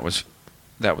captain that was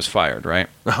fired, right?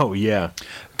 Oh yeah,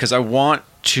 because I want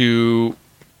to.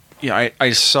 Yeah,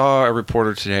 I saw a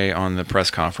reporter today on the press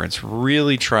conference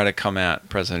really try to come at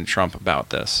President Trump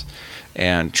about this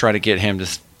and try to get him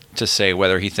to say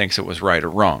whether he thinks it was right or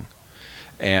wrong.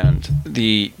 And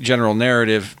the general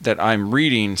narrative that I'm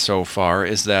reading so far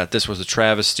is that this was a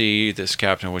travesty. This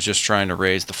captain was just trying to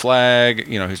raise the flag.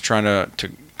 You know, he's trying to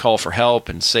call for help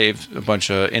and save a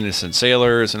bunch of innocent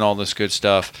sailors and all this good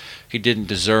stuff. He didn't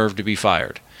deserve to be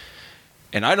fired.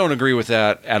 And I don't agree with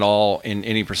that at all in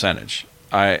any percentage.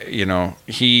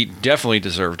 He definitely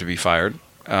deserved to be fired,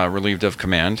 relieved of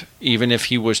command, even if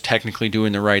he was technically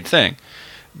doing the right thing.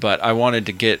 But I wanted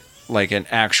to get like an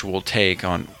actual take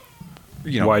on,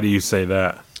 why do you say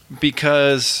that?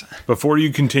 Because before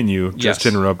you continue, just to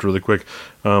interrupt really quick,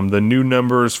 the new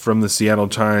numbers from the Seattle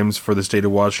Times for the state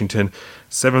of Washington: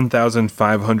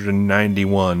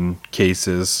 7,591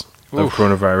 cases of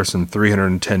coronavirus and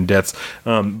 310 deaths.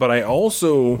 But I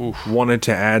also wanted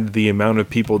to add the amount of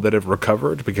people that have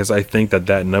recovered, because I think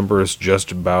that number is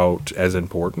just about as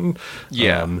important.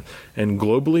 Yeah. And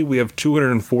globally, we have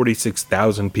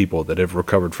 246,000 people that have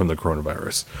recovered from the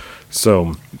coronavirus.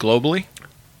 So globally,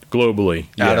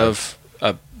 yeah. Out of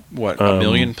a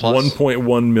million plus?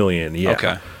 1.1 million, yeah.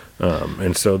 Okay.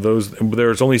 And so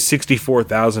there's only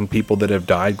 64,000 people that have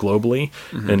died globally,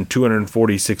 and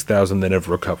 246,000 that have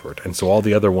recovered. And so all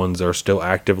the other ones are still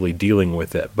actively dealing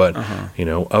with it. But,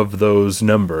 of those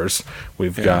numbers,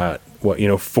 we've got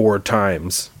 4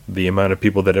 times the amount of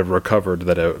people that have recovered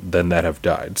that have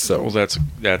died. So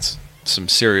that's some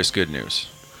serious good news.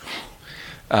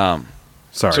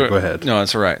 Sorry, go ahead. No,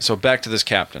 that's all right. So back to this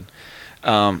captain.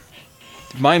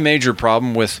 My major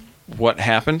problem with what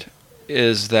happened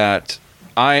is that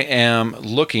I am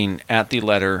looking at the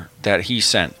letter that he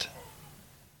sent,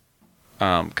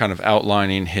 kind of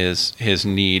outlining his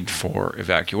need for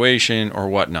evacuation or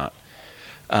whatnot.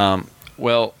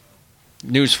 Well,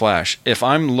 newsflash, if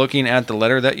I'm looking at the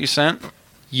letter that you sent,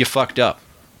 you fucked up.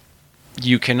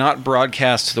 You cannot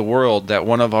broadcast to the world that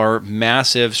one of our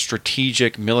massive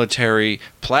strategic military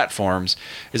platforms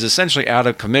is essentially out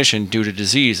of commission due to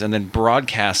disease and then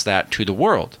broadcast that to the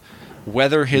world.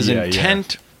 Whether his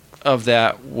intent of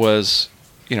that was,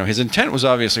 his intent was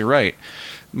obviously right.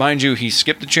 Mind you, he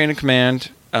skipped the chain of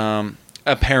command.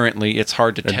 Apparently, it's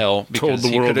hard to tell because told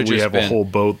the world we have a whole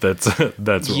boat that's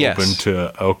open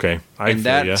to. Okay, I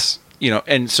feel you.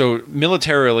 And so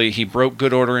militarily, he broke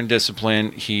good order and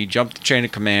discipline. He jumped the chain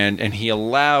of command, and he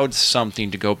allowed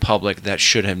something to go public that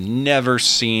should have never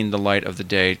seen the light of the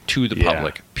day to the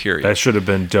public. Period. That should have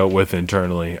been dealt with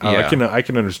internally. I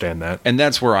can understand that, and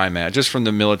that's where I'm at. Just from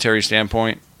the military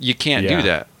standpoint, you can't do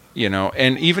that.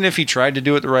 And even if he tried to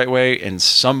do it the right way, and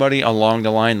somebody along the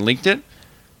line leaked it,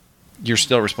 you're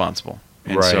still responsible.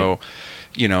 And so,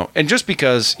 and just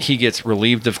because he gets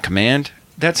relieved of command,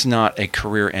 that's not a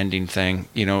career-ending thing.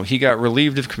 He got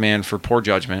relieved of command for poor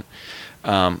judgment,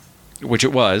 which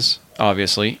it was,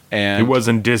 obviously. And he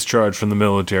wasn't discharged from the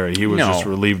military. He was just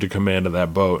relieved of command of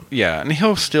that boat. Yeah, and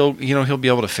he'll still, he'll be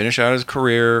able to finish out his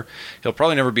career. He'll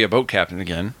probably never be a boat captain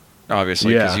again,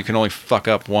 obviously, because you can only fuck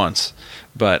up once.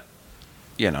 But,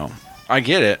 I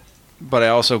get it, but I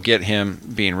also get him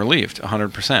being relieved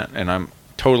 100%, and I'm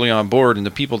totally on board. And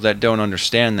the people that don't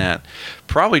understand that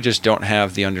probably just don't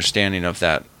have the understanding of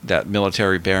that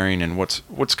military bearing and what's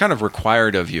kind of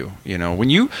required of you. When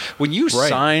you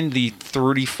sign the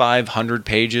 3,500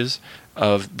 pages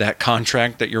of that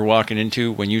contract that you're walking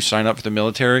into when you sign up for the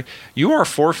military, you are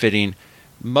forfeiting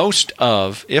most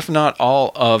of, if not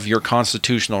all of, your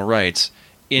constitutional rights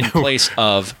in place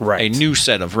of a new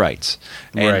set of rights.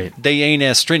 And they ain't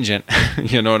as stringent,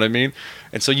 you know what I mean?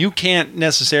 And so you can't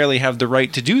necessarily have the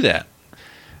right to do that.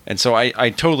 And so I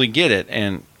totally get it,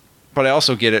 but I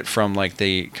also get it from like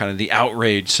the kind of the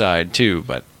outrage side too.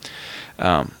 But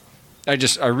I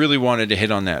really wanted to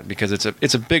hit on that because it's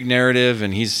a big narrative,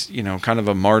 and he's kind of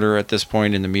a martyr at this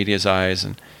point in the media's eyes,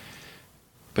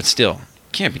 but still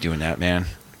can't be doing that, man.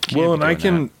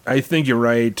 I think you're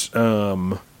right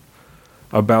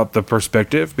about the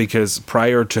perspective, because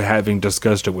prior to having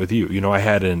discussed it with you, I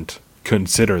hadn't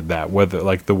considered that, whether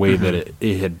like the way that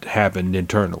it had happened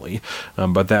internally,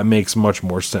 but that makes much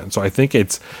more sense. So I think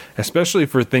it's, especially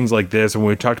for things like this, and when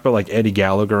we talked about like Eddie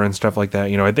Gallagher and stuff like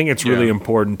that, I think it's really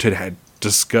important to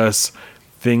discuss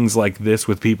things like this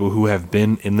with people who have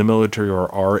been in the military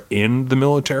or are in the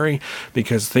military,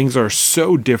 because things are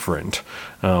so different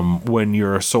when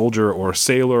you're a soldier or a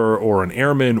sailor or an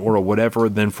airman or a whatever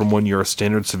than from when you're a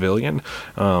standard civilian,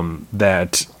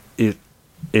 that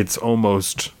it's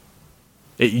almost...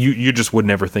 You just would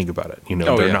never think about it.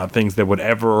 They're not things that would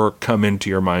ever come into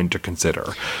your mind to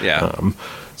consider. Yeah.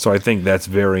 So I think that's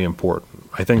very important.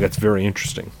 I think that's very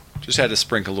interesting. Just had to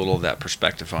sprinkle a little of that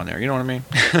perspective on there. You know what I mean?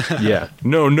 Yeah.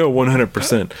 No,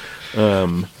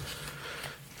 100%.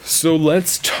 So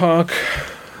let's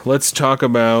talk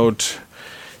about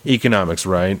economics,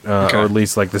 right? Okay. Or at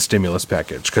least like the stimulus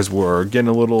package, because we're getting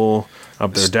a little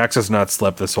up there. Dax has not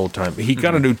slept this whole time. He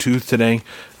got a new tooth today,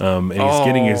 and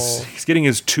he's getting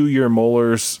his 2-year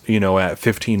molars, at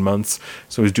 15 months.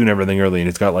 So he's doing everything early, and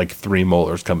he's got like 3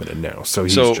 molars coming in now. So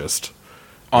he's just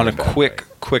on a quick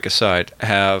aside.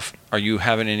 Are you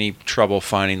having any trouble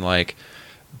finding like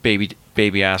baby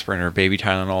aspirin or baby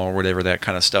Tylenol or whatever that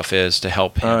kind of stuff is to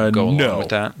help him go along with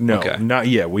that? No, okay. Not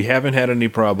yet. We haven't had any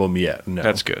problem yet. No.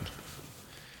 That's good.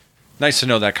 Nice to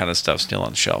know that kind of stuff's still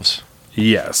on the shelves.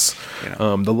 Yes.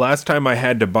 The last time I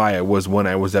had to buy it was when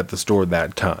I was at the store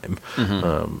that time.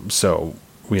 So,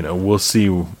 we'll see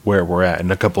where we're at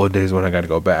in a couple of days when I got to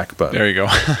go back. But there you go.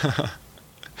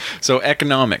 So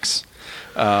economics.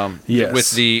 Yes.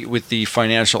 With the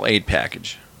financial aid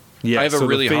package. Yeah. I have a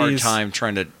really hard time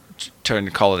trying to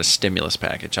call it a stimulus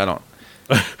package. I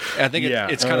think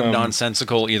it's kind of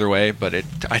nonsensical either way, but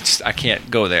I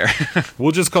can't go there.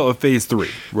 We'll just call it phase 3,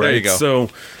 right? There you go. So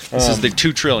this is the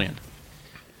 $2 trillion.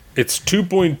 It's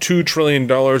 $2.2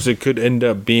 trillion. It could end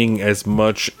up being as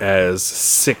much as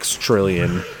 $6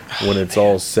 trillion when it's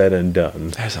all said and done.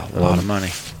 That's a lot of money.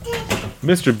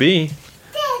 Mr. B.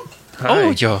 Hi. Oh,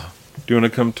 yo. Do you want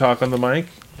to come talk on the mic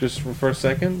just for a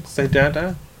second? Say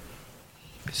dada.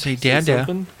 Say dada.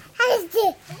 Something?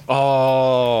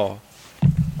 Oh.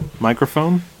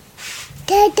 Microphone?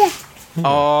 Dada.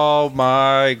 Oh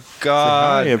my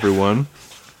God. Say hi, everyone.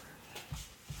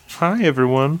 Hi,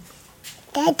 everyone.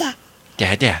 Dada.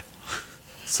 Dada.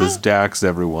 Says Dax,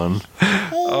 everyone.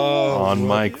 On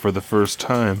mic for the first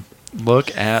time.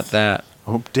 Look at that.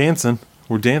 Oh, dancing.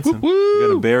 We're dancing. Woo-woo. We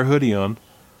got a bear hoodie on.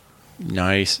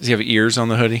 Nice. Does he have ears on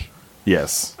the hoodie?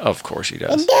 Yes. Of course he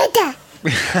does. Dada.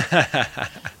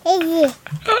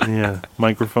 Yeah.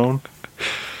 Microphone.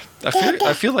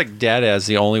 I feel like Dada is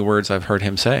the only words I've heard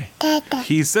him say. Dada.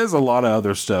 He says a lot of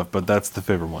other stuff, but that's the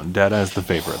favorite one. Dada is the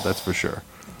favorite, that's for sure.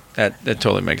 That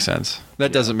totally makes sense.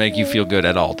 That doesn't make you feel good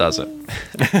at all, does it?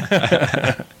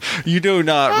 You do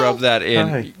not rub that in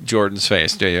Hi. Jordan's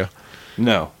face, do you?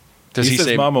 No. Does he says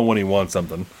say mama when he wants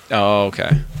something. Oh, okay.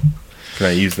 Can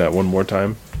I use that one more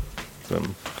time?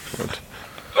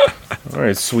 All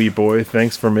right, sweet boy.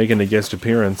 Thanks for making a guest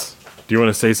appearance. Do you want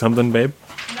to say something, babe?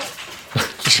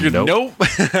 Nope.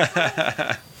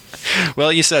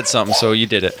 Well, you said something, so you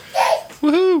did it.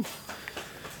 Woohoo!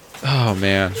 Oh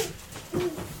man.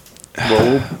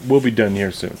 Well, we'll be done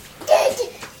here soon.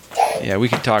 Yeah, we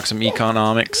can talk some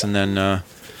economics, and then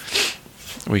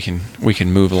we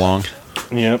can move along.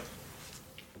 Yep.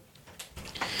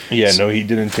 Yeah, no, he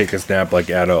didn't take a snap like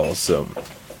at all. So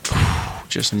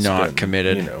just not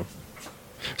committed.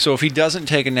 So if he doesn't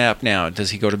take a nap now,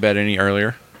 does he go to bed any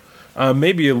earlier?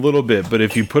 Maybe a little bit, but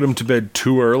if you put him to bed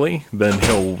too early, then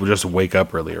he'll just wake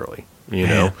up really early.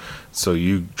 Man. So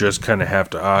you just kind of have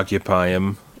to occupy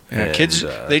him. Yeah, and, kids,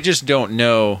 they just don't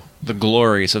know the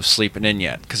glories of sleeping in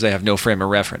yet because they have no frame of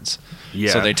reference.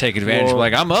 Yeah. So they take advantage of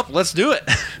like, I'm up, let's do it.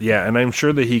 Yeah, and I'm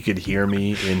sure that he could hear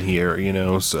me in here,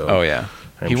 So oh yeah,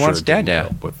 he sure wants it didn't Dad.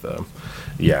 help with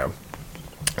yeah.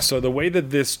 So the way that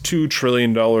this $2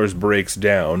 trillion breaks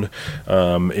down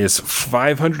is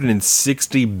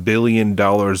 $560 billion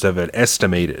of it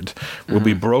estimated will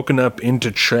be broken up into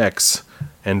checks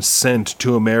and sent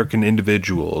to American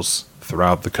individuals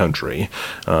throughout the country.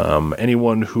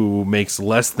 Anyone who makes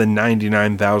less than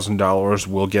 $99,000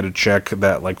 will get a check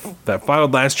that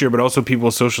filed last year, but also people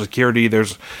with Social Security.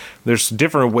 There's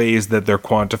different ways that they're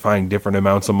quantifying different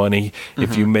amounts of money. Mm-hmm.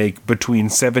 If you make between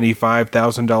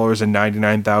 $75,000 and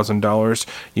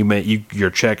 $99,000, your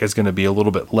check is going to be a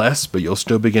little bit less, but you'll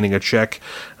still be getting a check.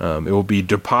 It will be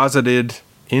deposited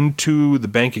into the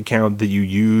bank account that you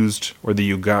used or that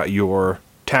you got your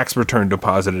tax return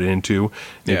deposited into.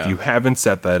 Yeah. If you haven't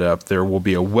set that up, there will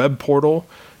be a web portal.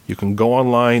 You can go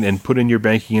online and put in your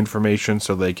banking information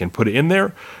so they can put it in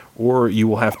there, or you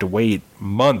will have to wait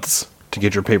months to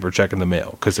get your paper check in the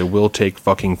mail, because it will take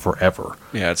fucking forever.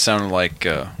 Yeah, it sounded like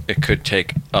it could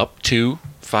take up to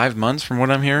 5 months from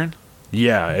what I'm hearing.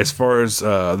 Yeah, as far as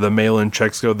the mail-in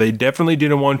checks go, they definitely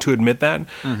didn't want to admit that,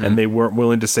 and they weren't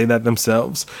willing to say that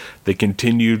themselves. They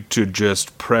continued to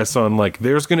just press on, like,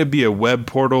 there's going to be a web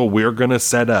portal we're going to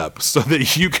set up so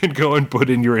that you can go and put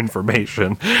in your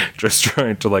information. Just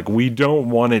trying to, like, we don't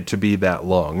want it to be that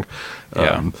long.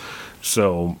 Yeah.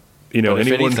 So, you know,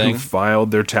 anyone who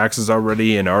filed their taxes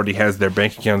already and already has their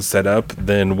bank account set up,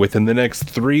 then within the next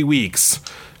 3 weeks,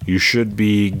 you should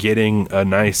be getting a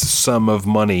nice sum of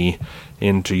money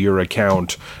into your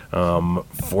account.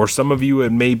 For some of you,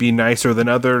 it may be nicer than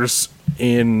others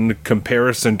in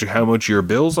comparison to how much your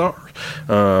bills are.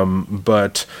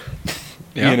 But,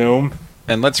 you know.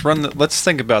 And let's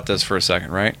think about this for a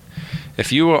second, right?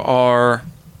 If you are,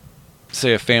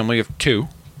 say, a family of 2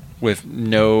 with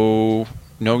no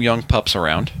young pups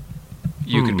around,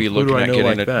 you could be looking at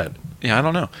getting that? Yeah, I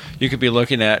don't know. You could be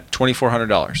looking at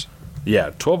 $2,400.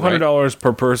 Yeah, $1,200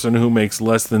 per person who makes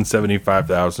less than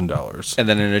 $75,000. And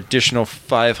then an additional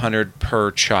 $500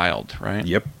 per child, right?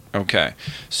 Yep. Okay.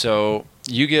 So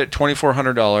you get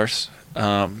 $2,400.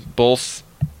 Both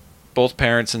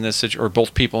parents in this or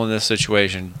both people in this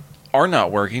situation are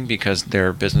not working because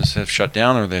their business has shut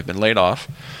down or they've been laid off.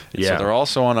 And so they're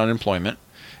also on unemployment.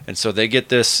 And so they get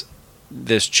this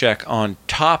check on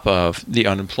top of the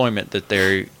unemployment that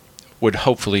they would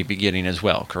hopefully be getting as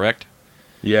well, correct?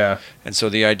 Yeah. And so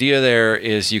the idea there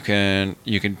is you can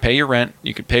pay your rent,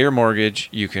 you can pay your mortgage,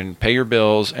 you can pay your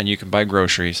bills, and you can buy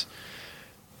groceries.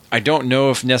 I don't know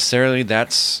if necessarily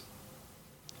that's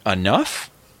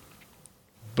enough,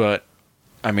 but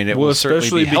I mean it will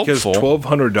certainly be helpful. Especially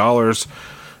because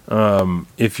 $1,200,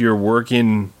 if you're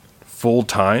working full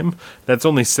time, that's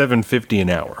only $7.50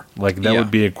 an hour. Like that would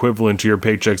be equivalent to your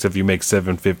paychecks if you make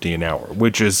 $7.50 an hour,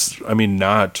 which is, I mean,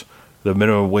 not the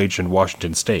minimum wage in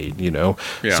Washington State, you know?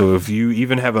 Yeah. So if you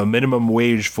even have a minimum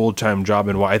wage full-time job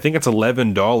in, I think it's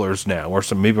 $11 now, or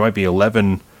some, maybe it might be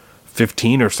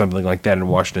 $11.15 or something like that in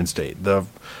Washington State. The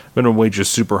minimum wage is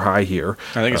super high here.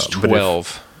 I think it's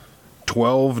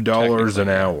 $12 an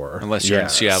hour. Unless you're in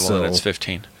Seattle and it's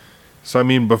 15. So, I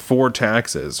mean, before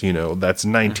taxes, you know, that's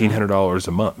 $1,900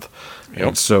 a month. Yep.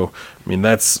 And so, I mean,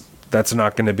 that's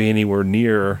not going to be anywhere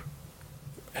near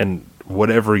and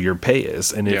whatever your pay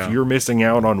is. And if you're missing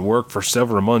out on work for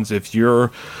several months, if you're,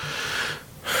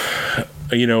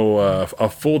 you know, a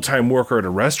full-time worker at a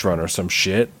restaurant or some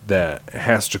shit that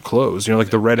has to close, you know, like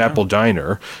the Red Apple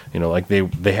Diner, you know, like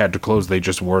they had to close. They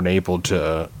just weren't able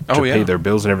to pay their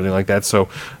bills and everything like that. So,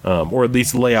 or at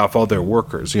least lay off all their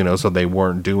workers, you know, so they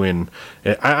weren't doing,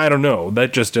 I don't know.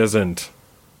 That just doesn't,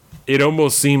 it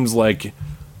almost seems like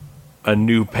a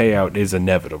new payout is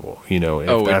inevitable, you know,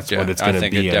 if that's what it's going to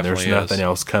be and there's nothing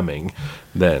else coming,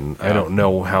 then I don't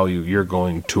know how you're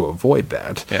going to avoid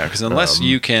that. Yeah, because unless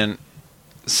you can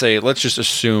say, let's just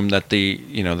assume that the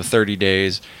 30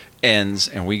 days ends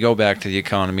and we go back to the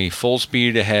economy full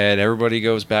speed ahead, everybody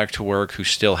goes back to work who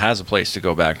still has a place to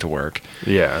go back to work.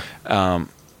 Yeah.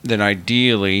 Then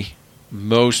ideally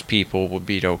most people would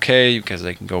be okay because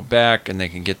they can go back and they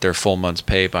can get their full month's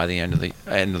pay by the end of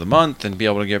the month and be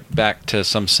able to get back to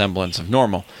some semblance of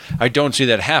normal. I don't see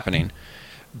that happening,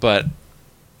 but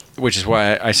which is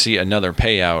why I see another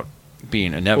payout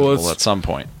being inevitable at some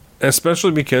point.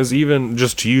 Especially because even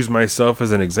just to use myself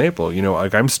as an example, you know,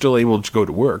 like I'm still able to go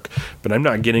to work, but I'm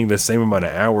not getting the same amount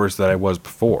of hours that I was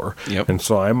before. Yep. And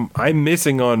so I'm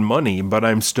missing on money, but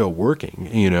I'm still working,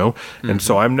 you know? And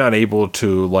so I'm not able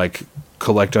to like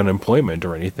collect unemployment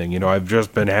or anything. You know, I've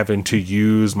just been having to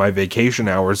use my vacation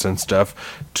hours and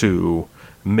stuff to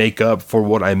make up for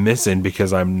what I'm missing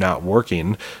because I'm not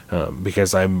working,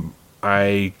 because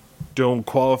I don't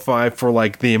qualify for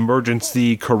like the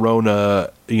emergency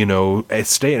corona, you know,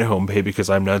 stay at home pay because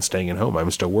I'm not staying at home.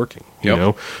 I'm still working, you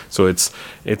know? So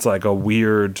it's like a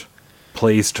weird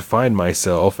place to find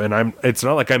myself, and it's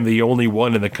not like I'm the only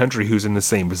one in the country who's in the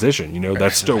same position, you know,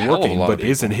 that's still working but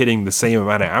isn't hitting the same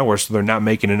amount of hours, so they're not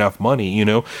making enough money, you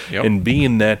know. And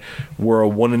being that we're a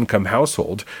one-income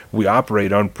household, we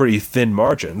operate on pretty thin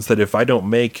margins, that if I don't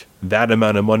make that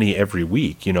amount of money every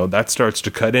week, you know, that starts to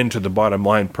cut into the bottom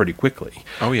line pretty quickly.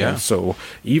 And so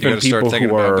even people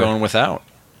who are going without,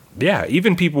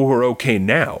 even people who are okay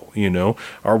now, you know,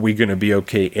 are we going to be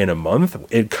okay in a month?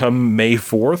 It come May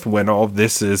 4th when all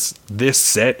this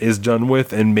set is done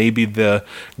with and maybe the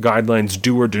guidelines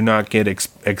do or do not get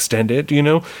extended, you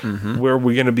know, where are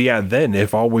we going to be at then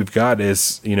if all we've got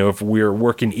is, you know, if we're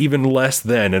working even less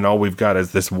than and all we've got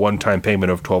is this one-time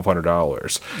payment of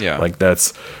 $1,200. Yeah. Like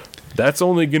that's that's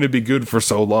only going to be good for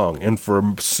so long, and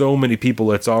for so many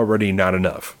people, it's already not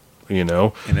enough. You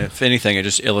know, and if anything, it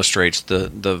just illustrates the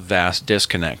vast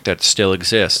disconnect that still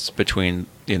exists between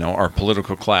our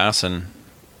political class and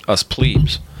us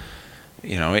plebes.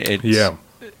 It's,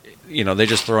 they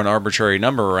just throw an arbitrary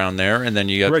number around there, and then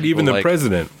you got even the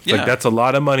president. Like, that's a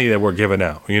lot of money that we're giving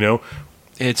out.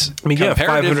 It's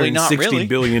comparatively not really. $560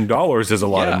 billion is a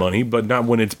lot of money, but not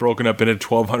when it's broken up into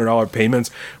 $1,200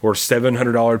 payments or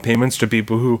 $700 payments to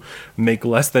people who make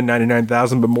less than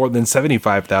 $99,000 but more than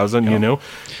 $75,000.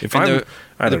 If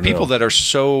the people that are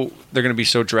they're going to be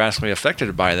so drastically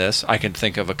affected by this, I can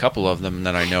think of a couple of them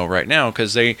that I know right now,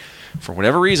 because they, for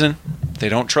whatever reason, they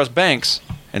don't trust banks,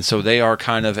 and so they are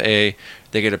kind of they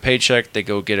get a paycheck, they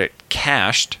go get it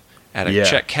cashed at a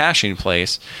check cashing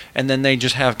place, and then they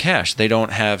just have cash. They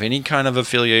don't have any kind of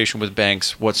affiliation with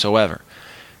banks whatsoever.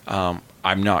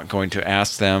 I'm not going to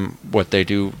ask them what they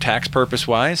do tax purpose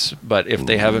wise, but if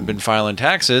they haven't been filing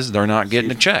taxes, they're not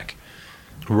getting a check.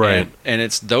 Right. And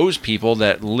it's those people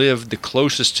that live the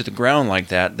closest to the ground like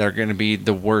that are going to be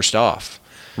the worst off.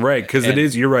 Right,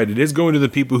 because you're right, it is going to the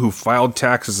people who filed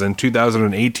taxes in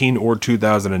 2018 or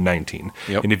 2019.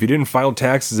 Yep. And if you didn't file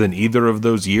taxes in either of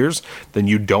those years, then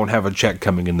you don't have a check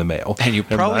coming in the mail. And you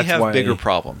probably have bigger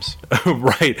problems.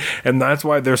 Right, and that's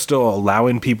why they're still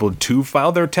allowing people to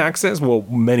file their taxes. Well,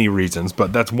 many reasons,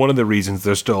 but that's one of the reasons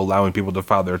they're still allowing people to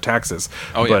file their taxes.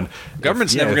 Oh, yeah.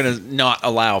 Government's never going to not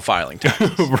allow filing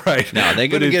taxes. Right. No, they're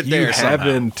going to get there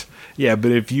somehow. Yeah,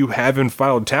 but if you haven't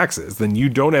filed taxes, then you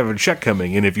don't have a check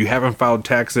coming. And if you haven't filed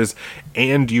taxes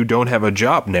and you don't have a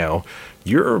job now,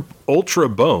 you're ultra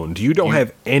boned. You don't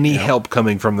have any help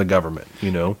coming from the government,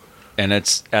 And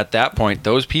it's at that point,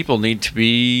 those people need to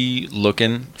be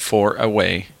looking for a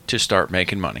way to start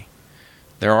making money.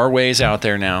 There are ways out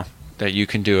there now that you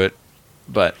can do it.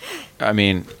 But, I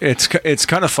mean, it's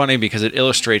kind of funny because it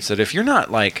illustrates that if you're not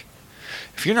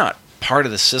part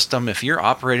of the system, if you're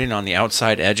operating on the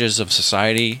outside edges of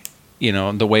society,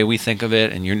 the way we think of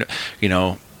it, and you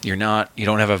don't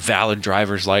have a valid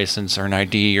driver's license or an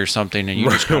ID or something, and you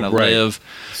just kind of live,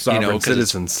 sovereign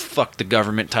citizens, fuck the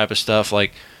government type of stuff.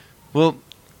 Like, well,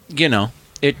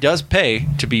 it does pay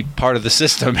to be part of the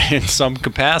system in some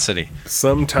capacity.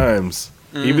 Sometimes,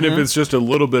 even if it's just a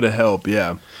little bit of help,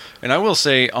 yeah. And I will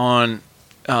say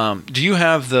do you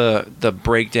have the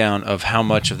breakdown of how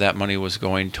much of that money was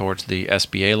going towards the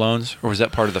SBA loans, or was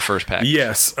that part of the first package?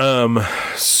 Yes.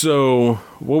 So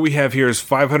what we have here is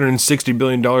 $560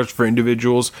 billion for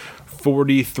individuals,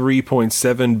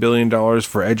 $43.7 billion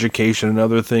for education and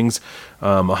other things,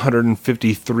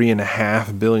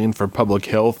 $153.5 billion for public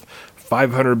health,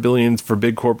 $500 billion for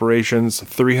big corporations,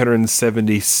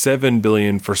 $377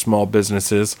 billion for small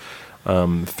businesses,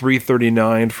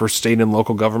 $339 for state and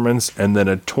local governments, and then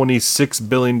a $26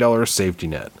 billion safety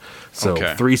net. So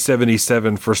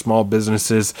 $377 for small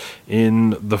businesses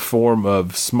in the form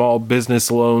of small business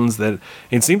loans. That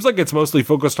it seems like it's mostly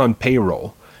focused on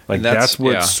payroll. Like that's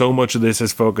what so much of this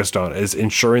is focused on, is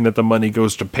ensuring that the money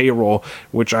goes to payroll,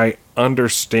 which I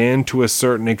understand to a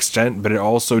certain extent, but it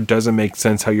also doesn't make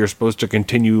sense how you're supposed to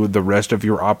continue the rest of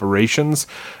your operations.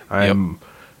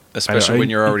 Especially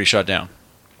when you're already shut down.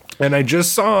 And I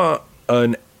just saw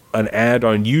an ad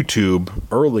on YouTube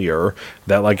earlier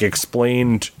that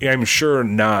explained, I'm sure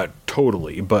not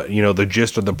totally, but the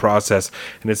gist of the process.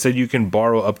 And it said you can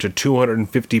borrow up to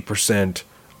 250%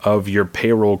 of your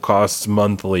payroll costs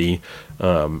monthly.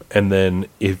 And then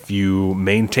if you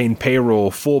maintain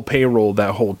full payroll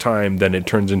that whole time, then it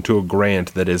turns into a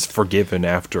grant that is forgiven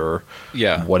after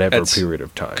whatever period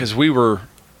of time. Because we were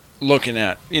looking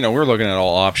at,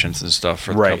 all options and stuff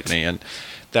for the company. And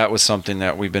that was something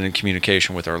that we've been in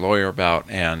communication with our lawyer about,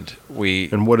 and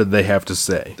what did they have to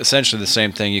say? Essentially the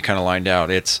same thing you kind of lined out.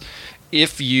 It's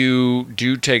if you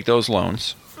do take those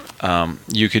loans,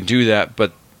 you can do that,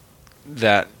 but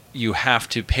that you have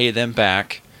to pay them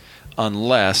back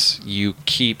unless you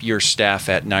keep your staff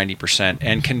at 90%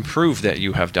 and can prove that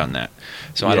you have done that.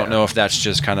 So I don't know if that's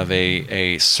just kind of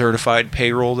a certified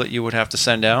payroll that you would have to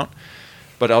send out,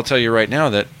 but I'll tell you right now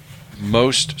that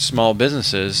most small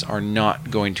businesses are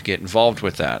not going to get involved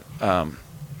with that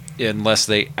unless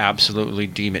they absolutely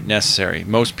deem it necessary.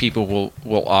 Most people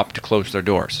will opt to close their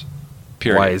doors.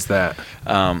 Period. Why is that?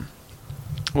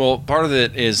 Well, part of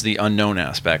it is the unknown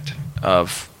aspect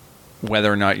of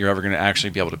whether or not you're ever going to actually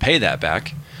be able to pay that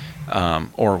back,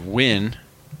 or when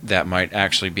you might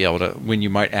actually be able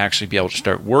to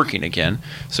start working again.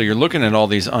 So you're looking at all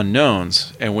these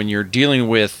unknowns, and when you're dealing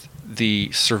with the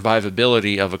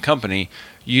survivability of a company,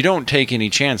 you don't take any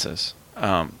chances.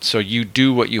 So you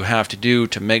do what you have to do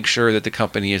to make sure that the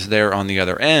company is there on the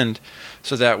other end,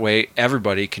 so that way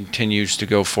everybody continues to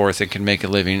go forth and can make a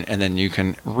living, and then you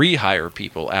can rehire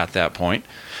people at that point.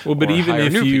 Well, but even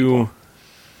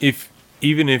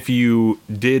if you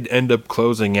did end up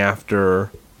closing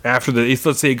after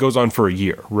let's say it goes on for a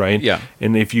year, right? Yeah.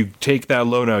 And if you take that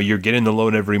loan out, you're getting the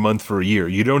loan every month for a year.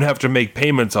 You don't have to make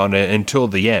payments on it until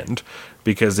the end,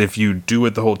 because if you do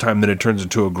it the whole time, then it turns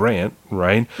into a grant,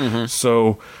 right? Mm-hmm.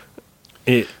 So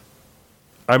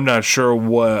I'm not sure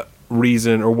what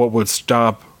reason or what would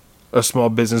stop a small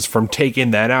business from taking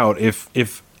that out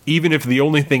even if the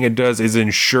only thing it does is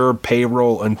ensure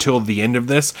payroll until the end of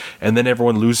this, and then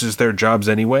everyone loses their jobs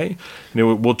anyway. It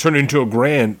will turn into a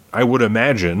grant, I would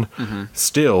imagine,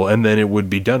 still, and then it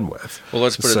would be done with. Well,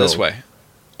 let's put it this way.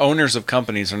 Owners of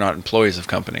companies are not employees of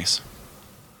companies.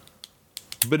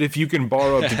 But if you can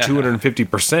borrow up to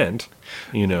 250%,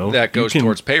 that goes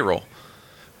towards payroll,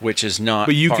 which is not.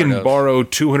 But you can borrow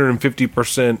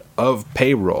 250% of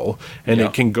payroll, and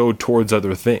it can go towards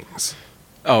other things.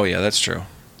 Oh yeah, that's true.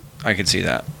 I can see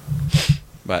that.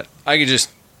 But I could just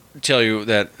tell you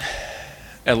that,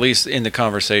 at least in the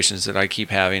conversations that I keep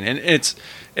having, and it's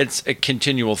a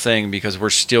continual thing because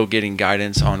we're still getting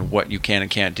guidance on what you can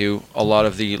and can't do. A lot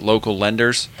of the local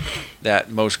lenders that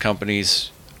most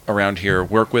companies around here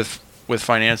work with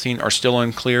financing are still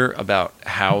unclear about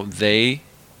how they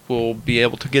will be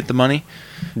able to get the money.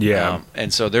 Yeah.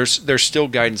 And so there's still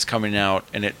guidance coming out,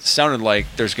 and it sounded like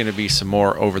there's going to be some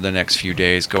more over the next few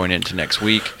days going into next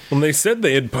week. Well, they said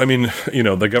they had,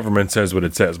 the government says what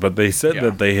it says, but they said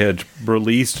that they had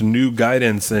released new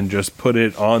guidance and just put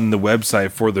it on the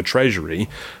website for the Treasury.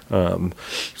 And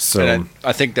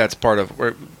I think that's part of,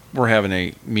 we're having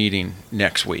a meeting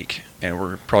next week, and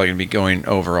we're probably going to be going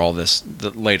over all this,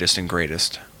 the latest and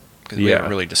greatest. Because we haven't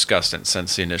really discussed it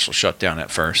since the initial shutdown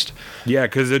at first. Yeah,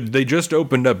 because they just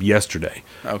opened up yesterday.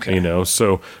 Okay.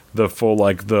 So the full,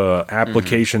 the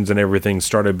applications and everything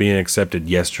started being accepted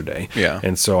yesterday. Yeah.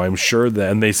 And so I'm sure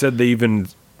that, and they said they even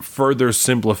further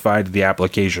simplified the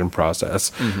application process.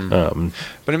 Mm-hmm.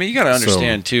 But you got to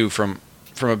understand too, from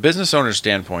a business owner's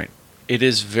standpoint, it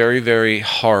is very, very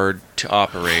hard to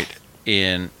operate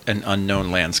in an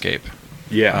unknown landscape.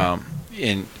 Yeah.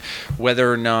 In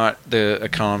whether or not the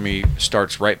economy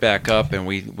starts right back up and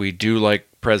we do like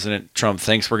President Trump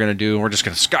thinks we're going to do, and we're just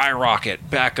going to skyrocket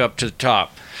back up to the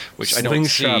top, which I don't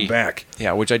see back.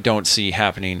 Yeah, which I don't see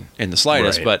happening in the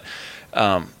slightest. Right.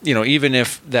 But even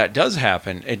if that does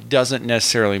happen, it doesn't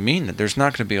necessarily mean that there's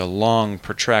not going to be a long,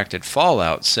 protracted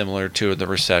fallout similar to the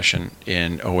recession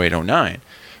in 08-09,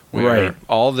 where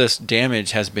all this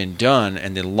damage has been done,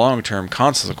 and the long-term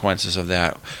consequences of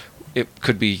that, it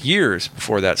could be years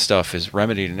before that stuff is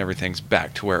remedied and everything's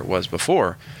back to where it was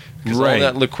before, because all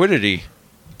that liquidity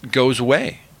goes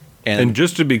away. And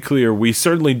just to be clear, we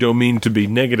certainly don't mean to be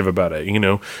negative about it,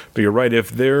 but you're right. If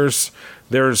there's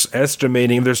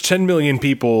 10 million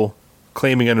people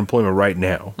claiming unemployment right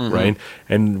now, right?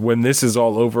 And when this is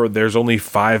all over, there's only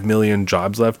 5 million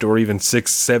jobs left, or even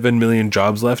 6-7 million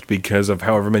jobs left because of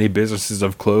however many businesses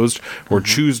have closed or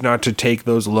choose not to take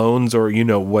those loans, or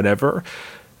whatever.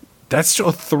 That's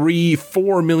still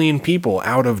 3-4 million people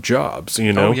out of jobs,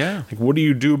 Oh, yeah. What do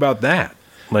you do about that?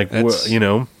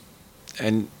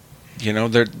 And,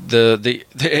 the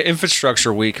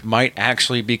infrastructure week might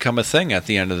actually become a thing at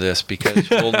the end of this, because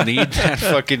we'll need that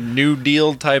fucking New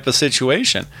Deal type of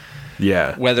situation.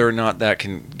 Yeah. Whether or not that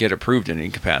can get approved in any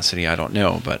capacity, I don't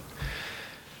know. But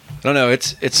I don't know.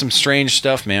 It's some strange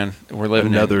stuff, man. We're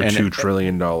living another $2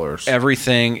 trillion.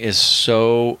 Everything is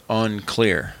so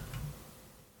unclear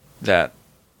that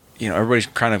everybody's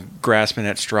kind of grasping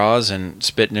at straws and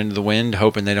spitting into the wind,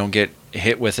 hoping they don't get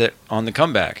hit with it on the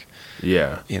comeback.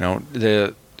 Yeah.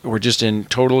 We're just in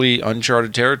totally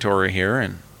uncharted territory here,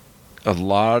 and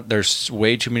there's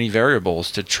way too many variables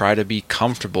to try to be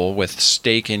comfortable with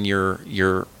staking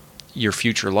your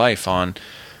future life on,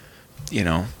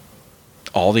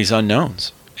 all these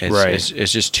unknowns.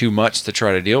 It's just too much to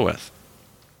try to deal with,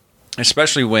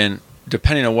 especially when,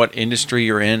 depending on what industry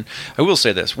you're in. I will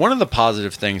say this: one of the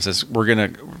positive things is we're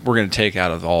gonna take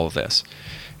out of all of this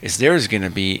is there's gonna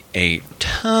be a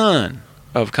ton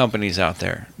of companies out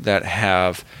there that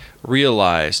have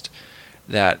realized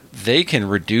that they can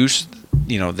reduce,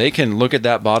 they can look at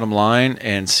that bottom line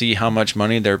and see how much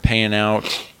money they're paying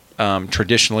out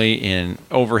traditionally in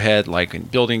overhead, like in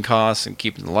building costs and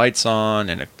keeping the lights on,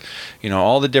 and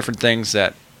all the different things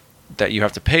that you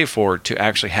have to pay for to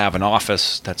actually have an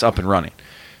office that's up and running.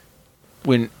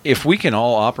 If we can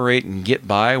all operate and get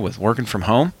by with working from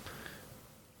home,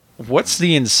 what's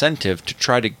the incentive to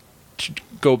try to to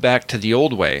go back to the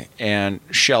old way and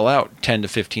shell out $10,000 to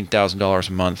 $15,000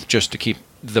 a month just to keep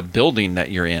the building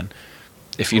that you're in,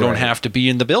 if you don't have to be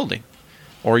in the building.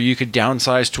 Or you could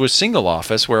downsize to a single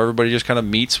office where everybody just kind of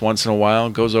meets once in a while,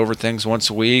 goes over things once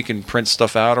a week, and prints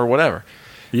stuff out or whatever.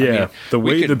 Yeah, I mean, the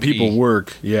way that people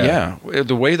work. Yeah,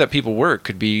 the way that people work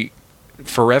could be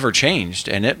forever changed,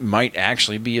 and it might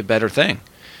actually be a better thing.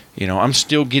 You know, I'm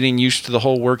still getting used to the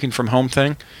whole working from home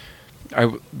thing.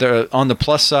 On the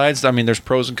plus sides, I mean, there's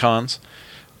pros and cons.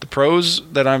 The pros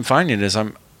that I'm finding is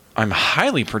I'm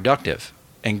highly productive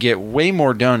and get way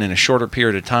more done in a shorter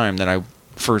period of time than I,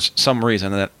 for some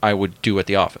reason, that I would do at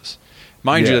the office.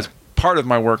 Mind you, part of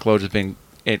my workload has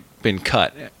been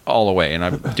cut all away, and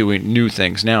I'm doing new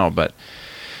things now. But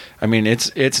I mean,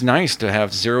 it's nice to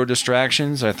have zero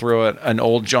distractions. I throw an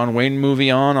old John Wayne movie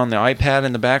on the iPad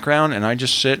in the background, and I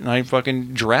just sit and I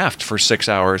fucking draft for 6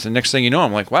 hours. And next thing you know,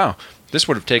 I'm like, wow, this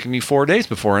would have taken me 4 days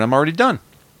before, and I'm already done.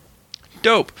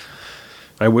 Dope.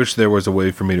 I wish there was a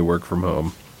way for me to work from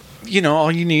home. You know,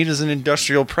 all you need is an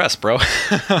industrial press, bro.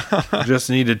 Just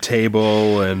need a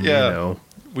table and,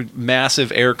 with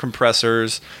massive air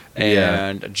compressors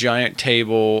and a giant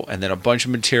table and then a bunch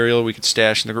of material we could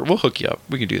stash in the garage. We'll hook you up.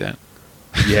 We can do that.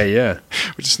 Yeah.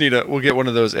 We just we'll get one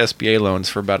of those SBA loans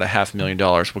for about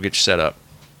 $500,000. We'll get you set up.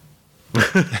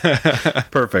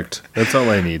 Perfect. That's all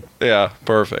I need. Yeah,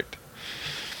 perfect.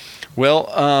 Well,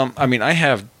 I mean, I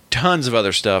have tons of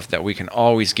other stuff that we can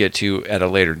always get to at a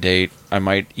later date. I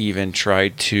might even try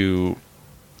to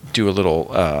do a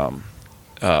little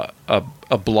a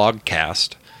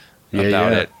blogcast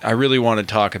about it. I really want to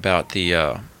talk about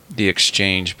the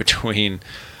exchange between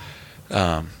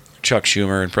Chuck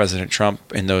Schumer and President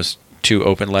Trump in those 2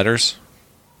 open letters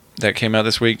that came out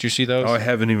this week. Did you see those? Oh, I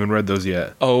haven't even read those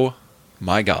yet. Oh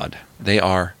my God, they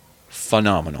are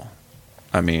phenomenal.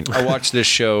 I mean, I watched this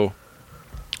show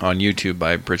on YouTube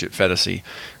by Bridget Fedesi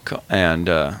and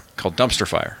called Dumpster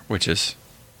Fire, which is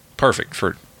perfect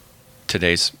for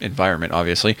today's environment,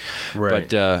 obviously. Right.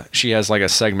 But she has like a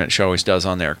segment she always does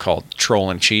on there called Troll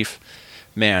in Chief.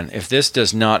 Man, if this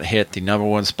does not hit the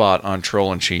 #1 spot on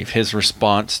Troll in Chief, his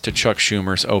response to Chuck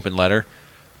Schumer's open letter,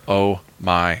 oh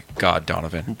my God,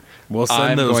 Donovan. Well,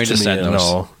 send those to me and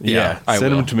I'll... Yeah,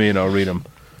 send them to me and I'll read them.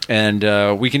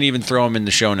 And we can even throw them in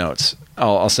the show notes.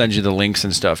 I'll send you the links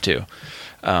and stuff too.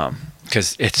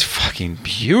 Because it's fucking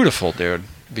beautiful, dude.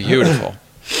 Beautiful.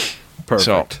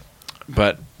 Perfect. So,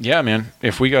 but yeah, man,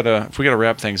 if we gotta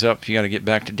wrap things up, you gotta get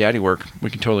back to daddy work. We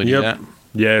can totally do that.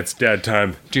 Yeah, it's dad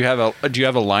time. Do you have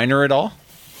a liner at all?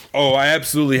 Oh, I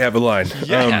absolutely have a line.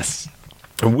 Yes.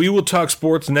 We will talk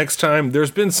sports next time.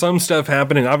 There's been some stuff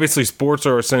happening. Obviously, sports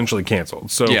are essentially canceled.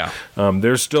 So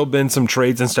there's still been some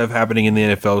trades and stuff happening in the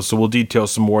NFL. So we'll detail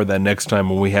some more of that next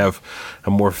time when we have a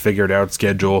more figured out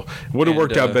schedule. It would have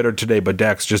worked out better today, but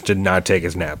Dax just did not take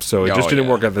his nap. So it just didn't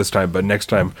work out this time. But next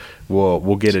time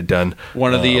we'll get it done.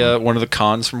 One of the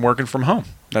cons from working from home.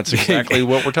 That's exactly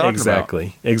what we're talking about.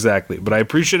 Exactly. But I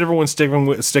appreciate everyone sticking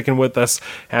with us.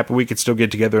 Happy we could still get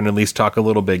together and at least talk a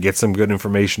little bit, get some good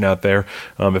information out there.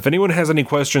 If anyone has any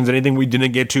questions, anything we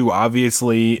didn't get to,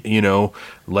 obviously,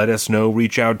 let us know.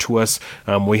 Reach out to us.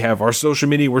 We have our social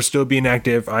media. We're still being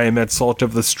active. I am at Salt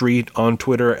of the Street on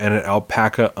Twitter and at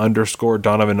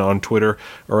Alpaca_Donovan on Twitter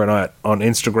or on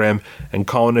Instagram. And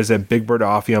Colin is at Big Bird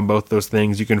Offie on both those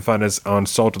things. You can find us on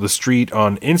Salt of the Street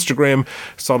on Instagram,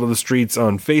 Salt of the Streets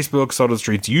on Facebook, Salt of the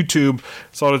Streets YouTube,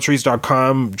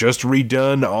 saltofthestreets.com, just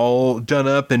redone, all done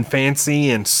up and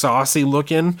fancy and saucy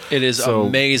looking. It is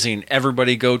amazing.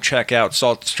 Everybody go check out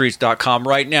saltofthestreets.com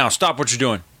right now. Stop what you're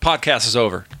doing. Podcast is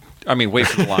over. I mean, wait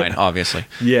for the line, obviously.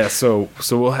 Yeah, so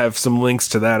we'll have some links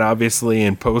to that, obviously,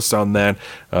 and posts on that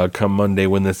come Monday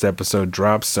when this episode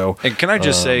drops. So, and can I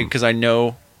just say, because I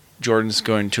know Jordan's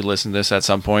going to listen to this at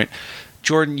some point,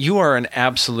 Jordan, you are an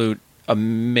absolute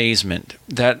amazement.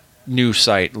 That new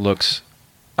site looks,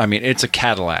 I mean, it's a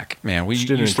Cadillac, man. We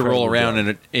used to roll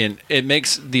around in it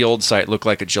makes the old site look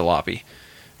like a jalopy.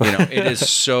 It is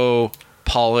so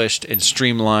polished and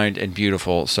streamlined and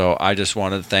beautiful. So I just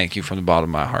wanted to thank you from the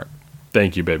bottom of my heart.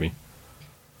 Thank you, baby.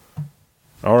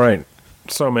 All right.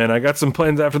 So, man, I got some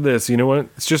plans after this. You know what?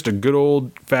 It's just a good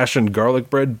old-fashioned garlic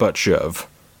bread butt shove.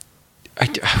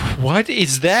 What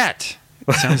is that?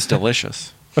 It sounds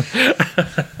delicious.